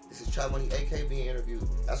else. This is Trap Money AK being interviewed.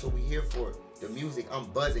 That's what we here for. The music, I'm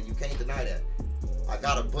buzzing. You can't deny that. I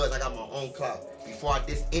got a buzz. I got my own clout. Before I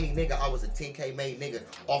dissed any nigga, I was a 10K made nigga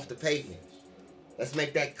off the pavement. Let's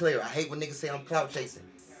make that clear. I hate when niggas say I'm clout chasing.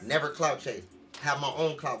 Never clout chase. Have my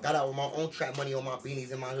own clout. Got out with my own trap money on my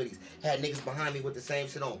beanies and my hoodies. Had niggas behind me with the same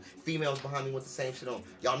shit on. Females behind me with the same shit on.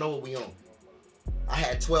 Y'all know what we on. I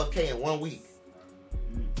had 12K in 1 week.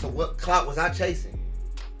 So what clout was I chasing?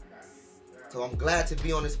 So I'm glad to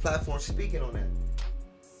be on this platform speaking on that.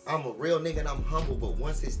 I'm a real nigga and I'm humble, but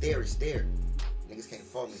once it's there, it's there. Niggas can't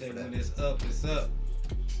fault me for that. When it's up, it's up.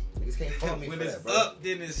 Niggas can't fault me for that, bro. When it's up,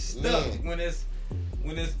 then it's stuck. Man.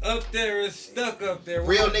 When it's up there, it's stuck up there.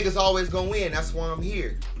 Real niggas always gonna win. That's why I'm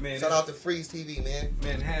here. Man, shout out to FREEZTV, man.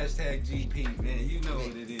 Man, hashtag GP, man. You know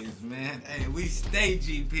what it is, man. Hey, we stay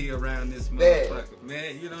GP around this motherfucker,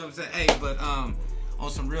 man. You know what I'm saying? Hey, but on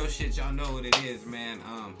some real shit, y'all know what it is, man.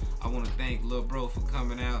 I want to thank Lil Bro for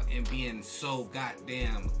coming out and being so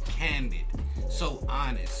goddamn candid, so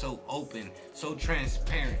honest, so open, so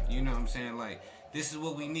transparent. You know what I'm saying? Like, this is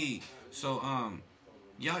what we need. So,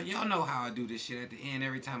 y'all know how I do this shit at the end.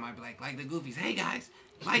 Every time I be like the goofies, hey guys,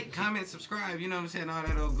 like, comment, subscribe. You know what I'm saying? All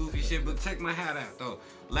that old goofy shit. But check my hat out though.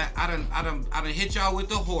 I done hit y'all with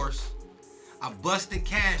the horse. I busted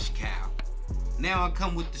cash cow. Now I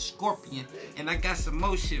come with the Scorpion, and I got some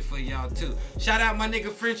more shit for y'all too. Shout out my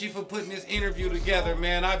nigga Frenchie for putting this interview together,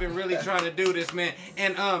 man. I've been really trying to do this, man.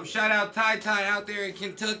 And shout out Ty out there in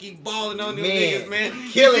Kentucky balling on them niggas, man.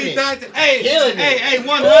 Killing it. Hey, killing hey,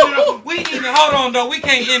 100. We even hold on though. We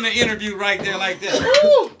can't end the interview right there like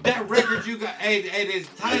that. That record you got, hey, this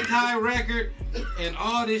Ty record and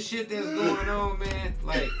all this shit that's going on, man.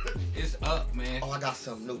 Like, it's up, man. Oh, I got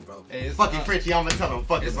something new, bro. Hey, fucking up. Frenchie, I'm gonna tell him,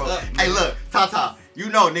 fuck it, bro. Up, hey, look, Tata, you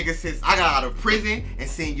know, nigga, since I got out of prison and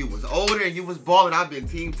seen you was older and you was balling, I've been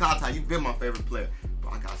Team Tata. You've been my favorite player.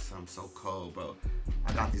 Bro, I got something so cold, bro.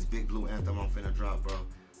 I got this Big Blue anthem I'm finna drop, bro.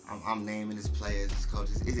 I'm naming his players, his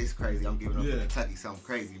coaches. It's crazy. I'm giving up to Kentucky something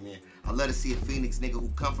crazy, man. I love to see a Phoenix nigga who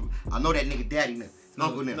come from. I know that nigga daddy now.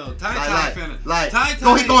 No, Ty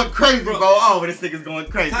finna. He's going crazy, bro. Oh, but this nigga's going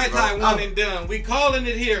crazy, Ty one and done. We calling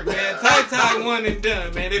it here, man. Ty one and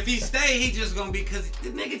done, man. If he stay, he just gonna be, cause the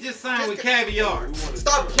nigga just signed with caviar.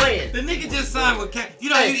 Stop playing. The nigga just signed with caviar. You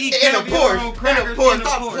know, you eat in caviar a on crackers Porsche. in a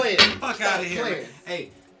Stop Porsche. playing. Fuck out of here, man.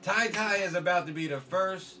 Hey, Ty is about to be the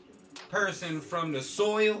first person from the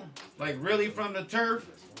soil, like really from the turf,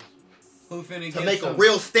 who finna to make a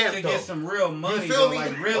real stamp, to get some real money. You feel me?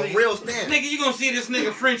 Like really, a real stamp. Nigga, you gonna see this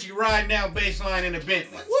nigga Frenchie riding down baseline in the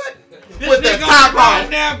Bentley. What? This with nigga the top riding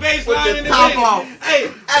on. down baseline in the top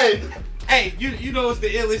Bentley. on. Hey, you know it's the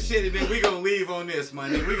illest shit, and then we gonna leave on this, my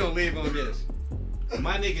nigga. We gonna leave on this.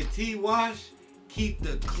 My nigga T-Wash keep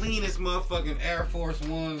the cleanest motherfucking Air Force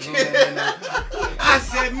Ones on. I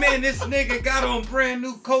said, man, this nigga got on brand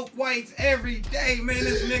new Coke Whites every day, man.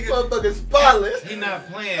 This nigga motherfucking spotless. He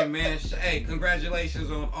not playing, man. Hey,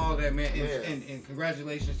 congratulations on all that, man. And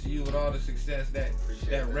congratulations to you with all the success. That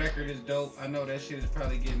record is dope. I know that shit is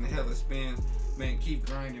probably getting hella spins. Man, keep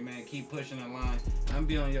grinding, man. Keep pushing the line. I'm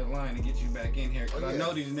be on your line to get you back in here. Because I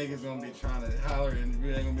know these niggas gonna be trying to holler and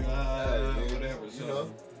they gonna be whatever. So,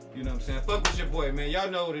 you know what I'm saying? Fuck with your boy, man. Y'all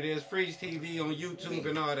know what it is. Freeze TV on YouTube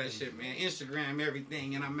and all that shit, man. Instagram,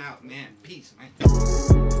 everything. And I'm out, man. Peace, man.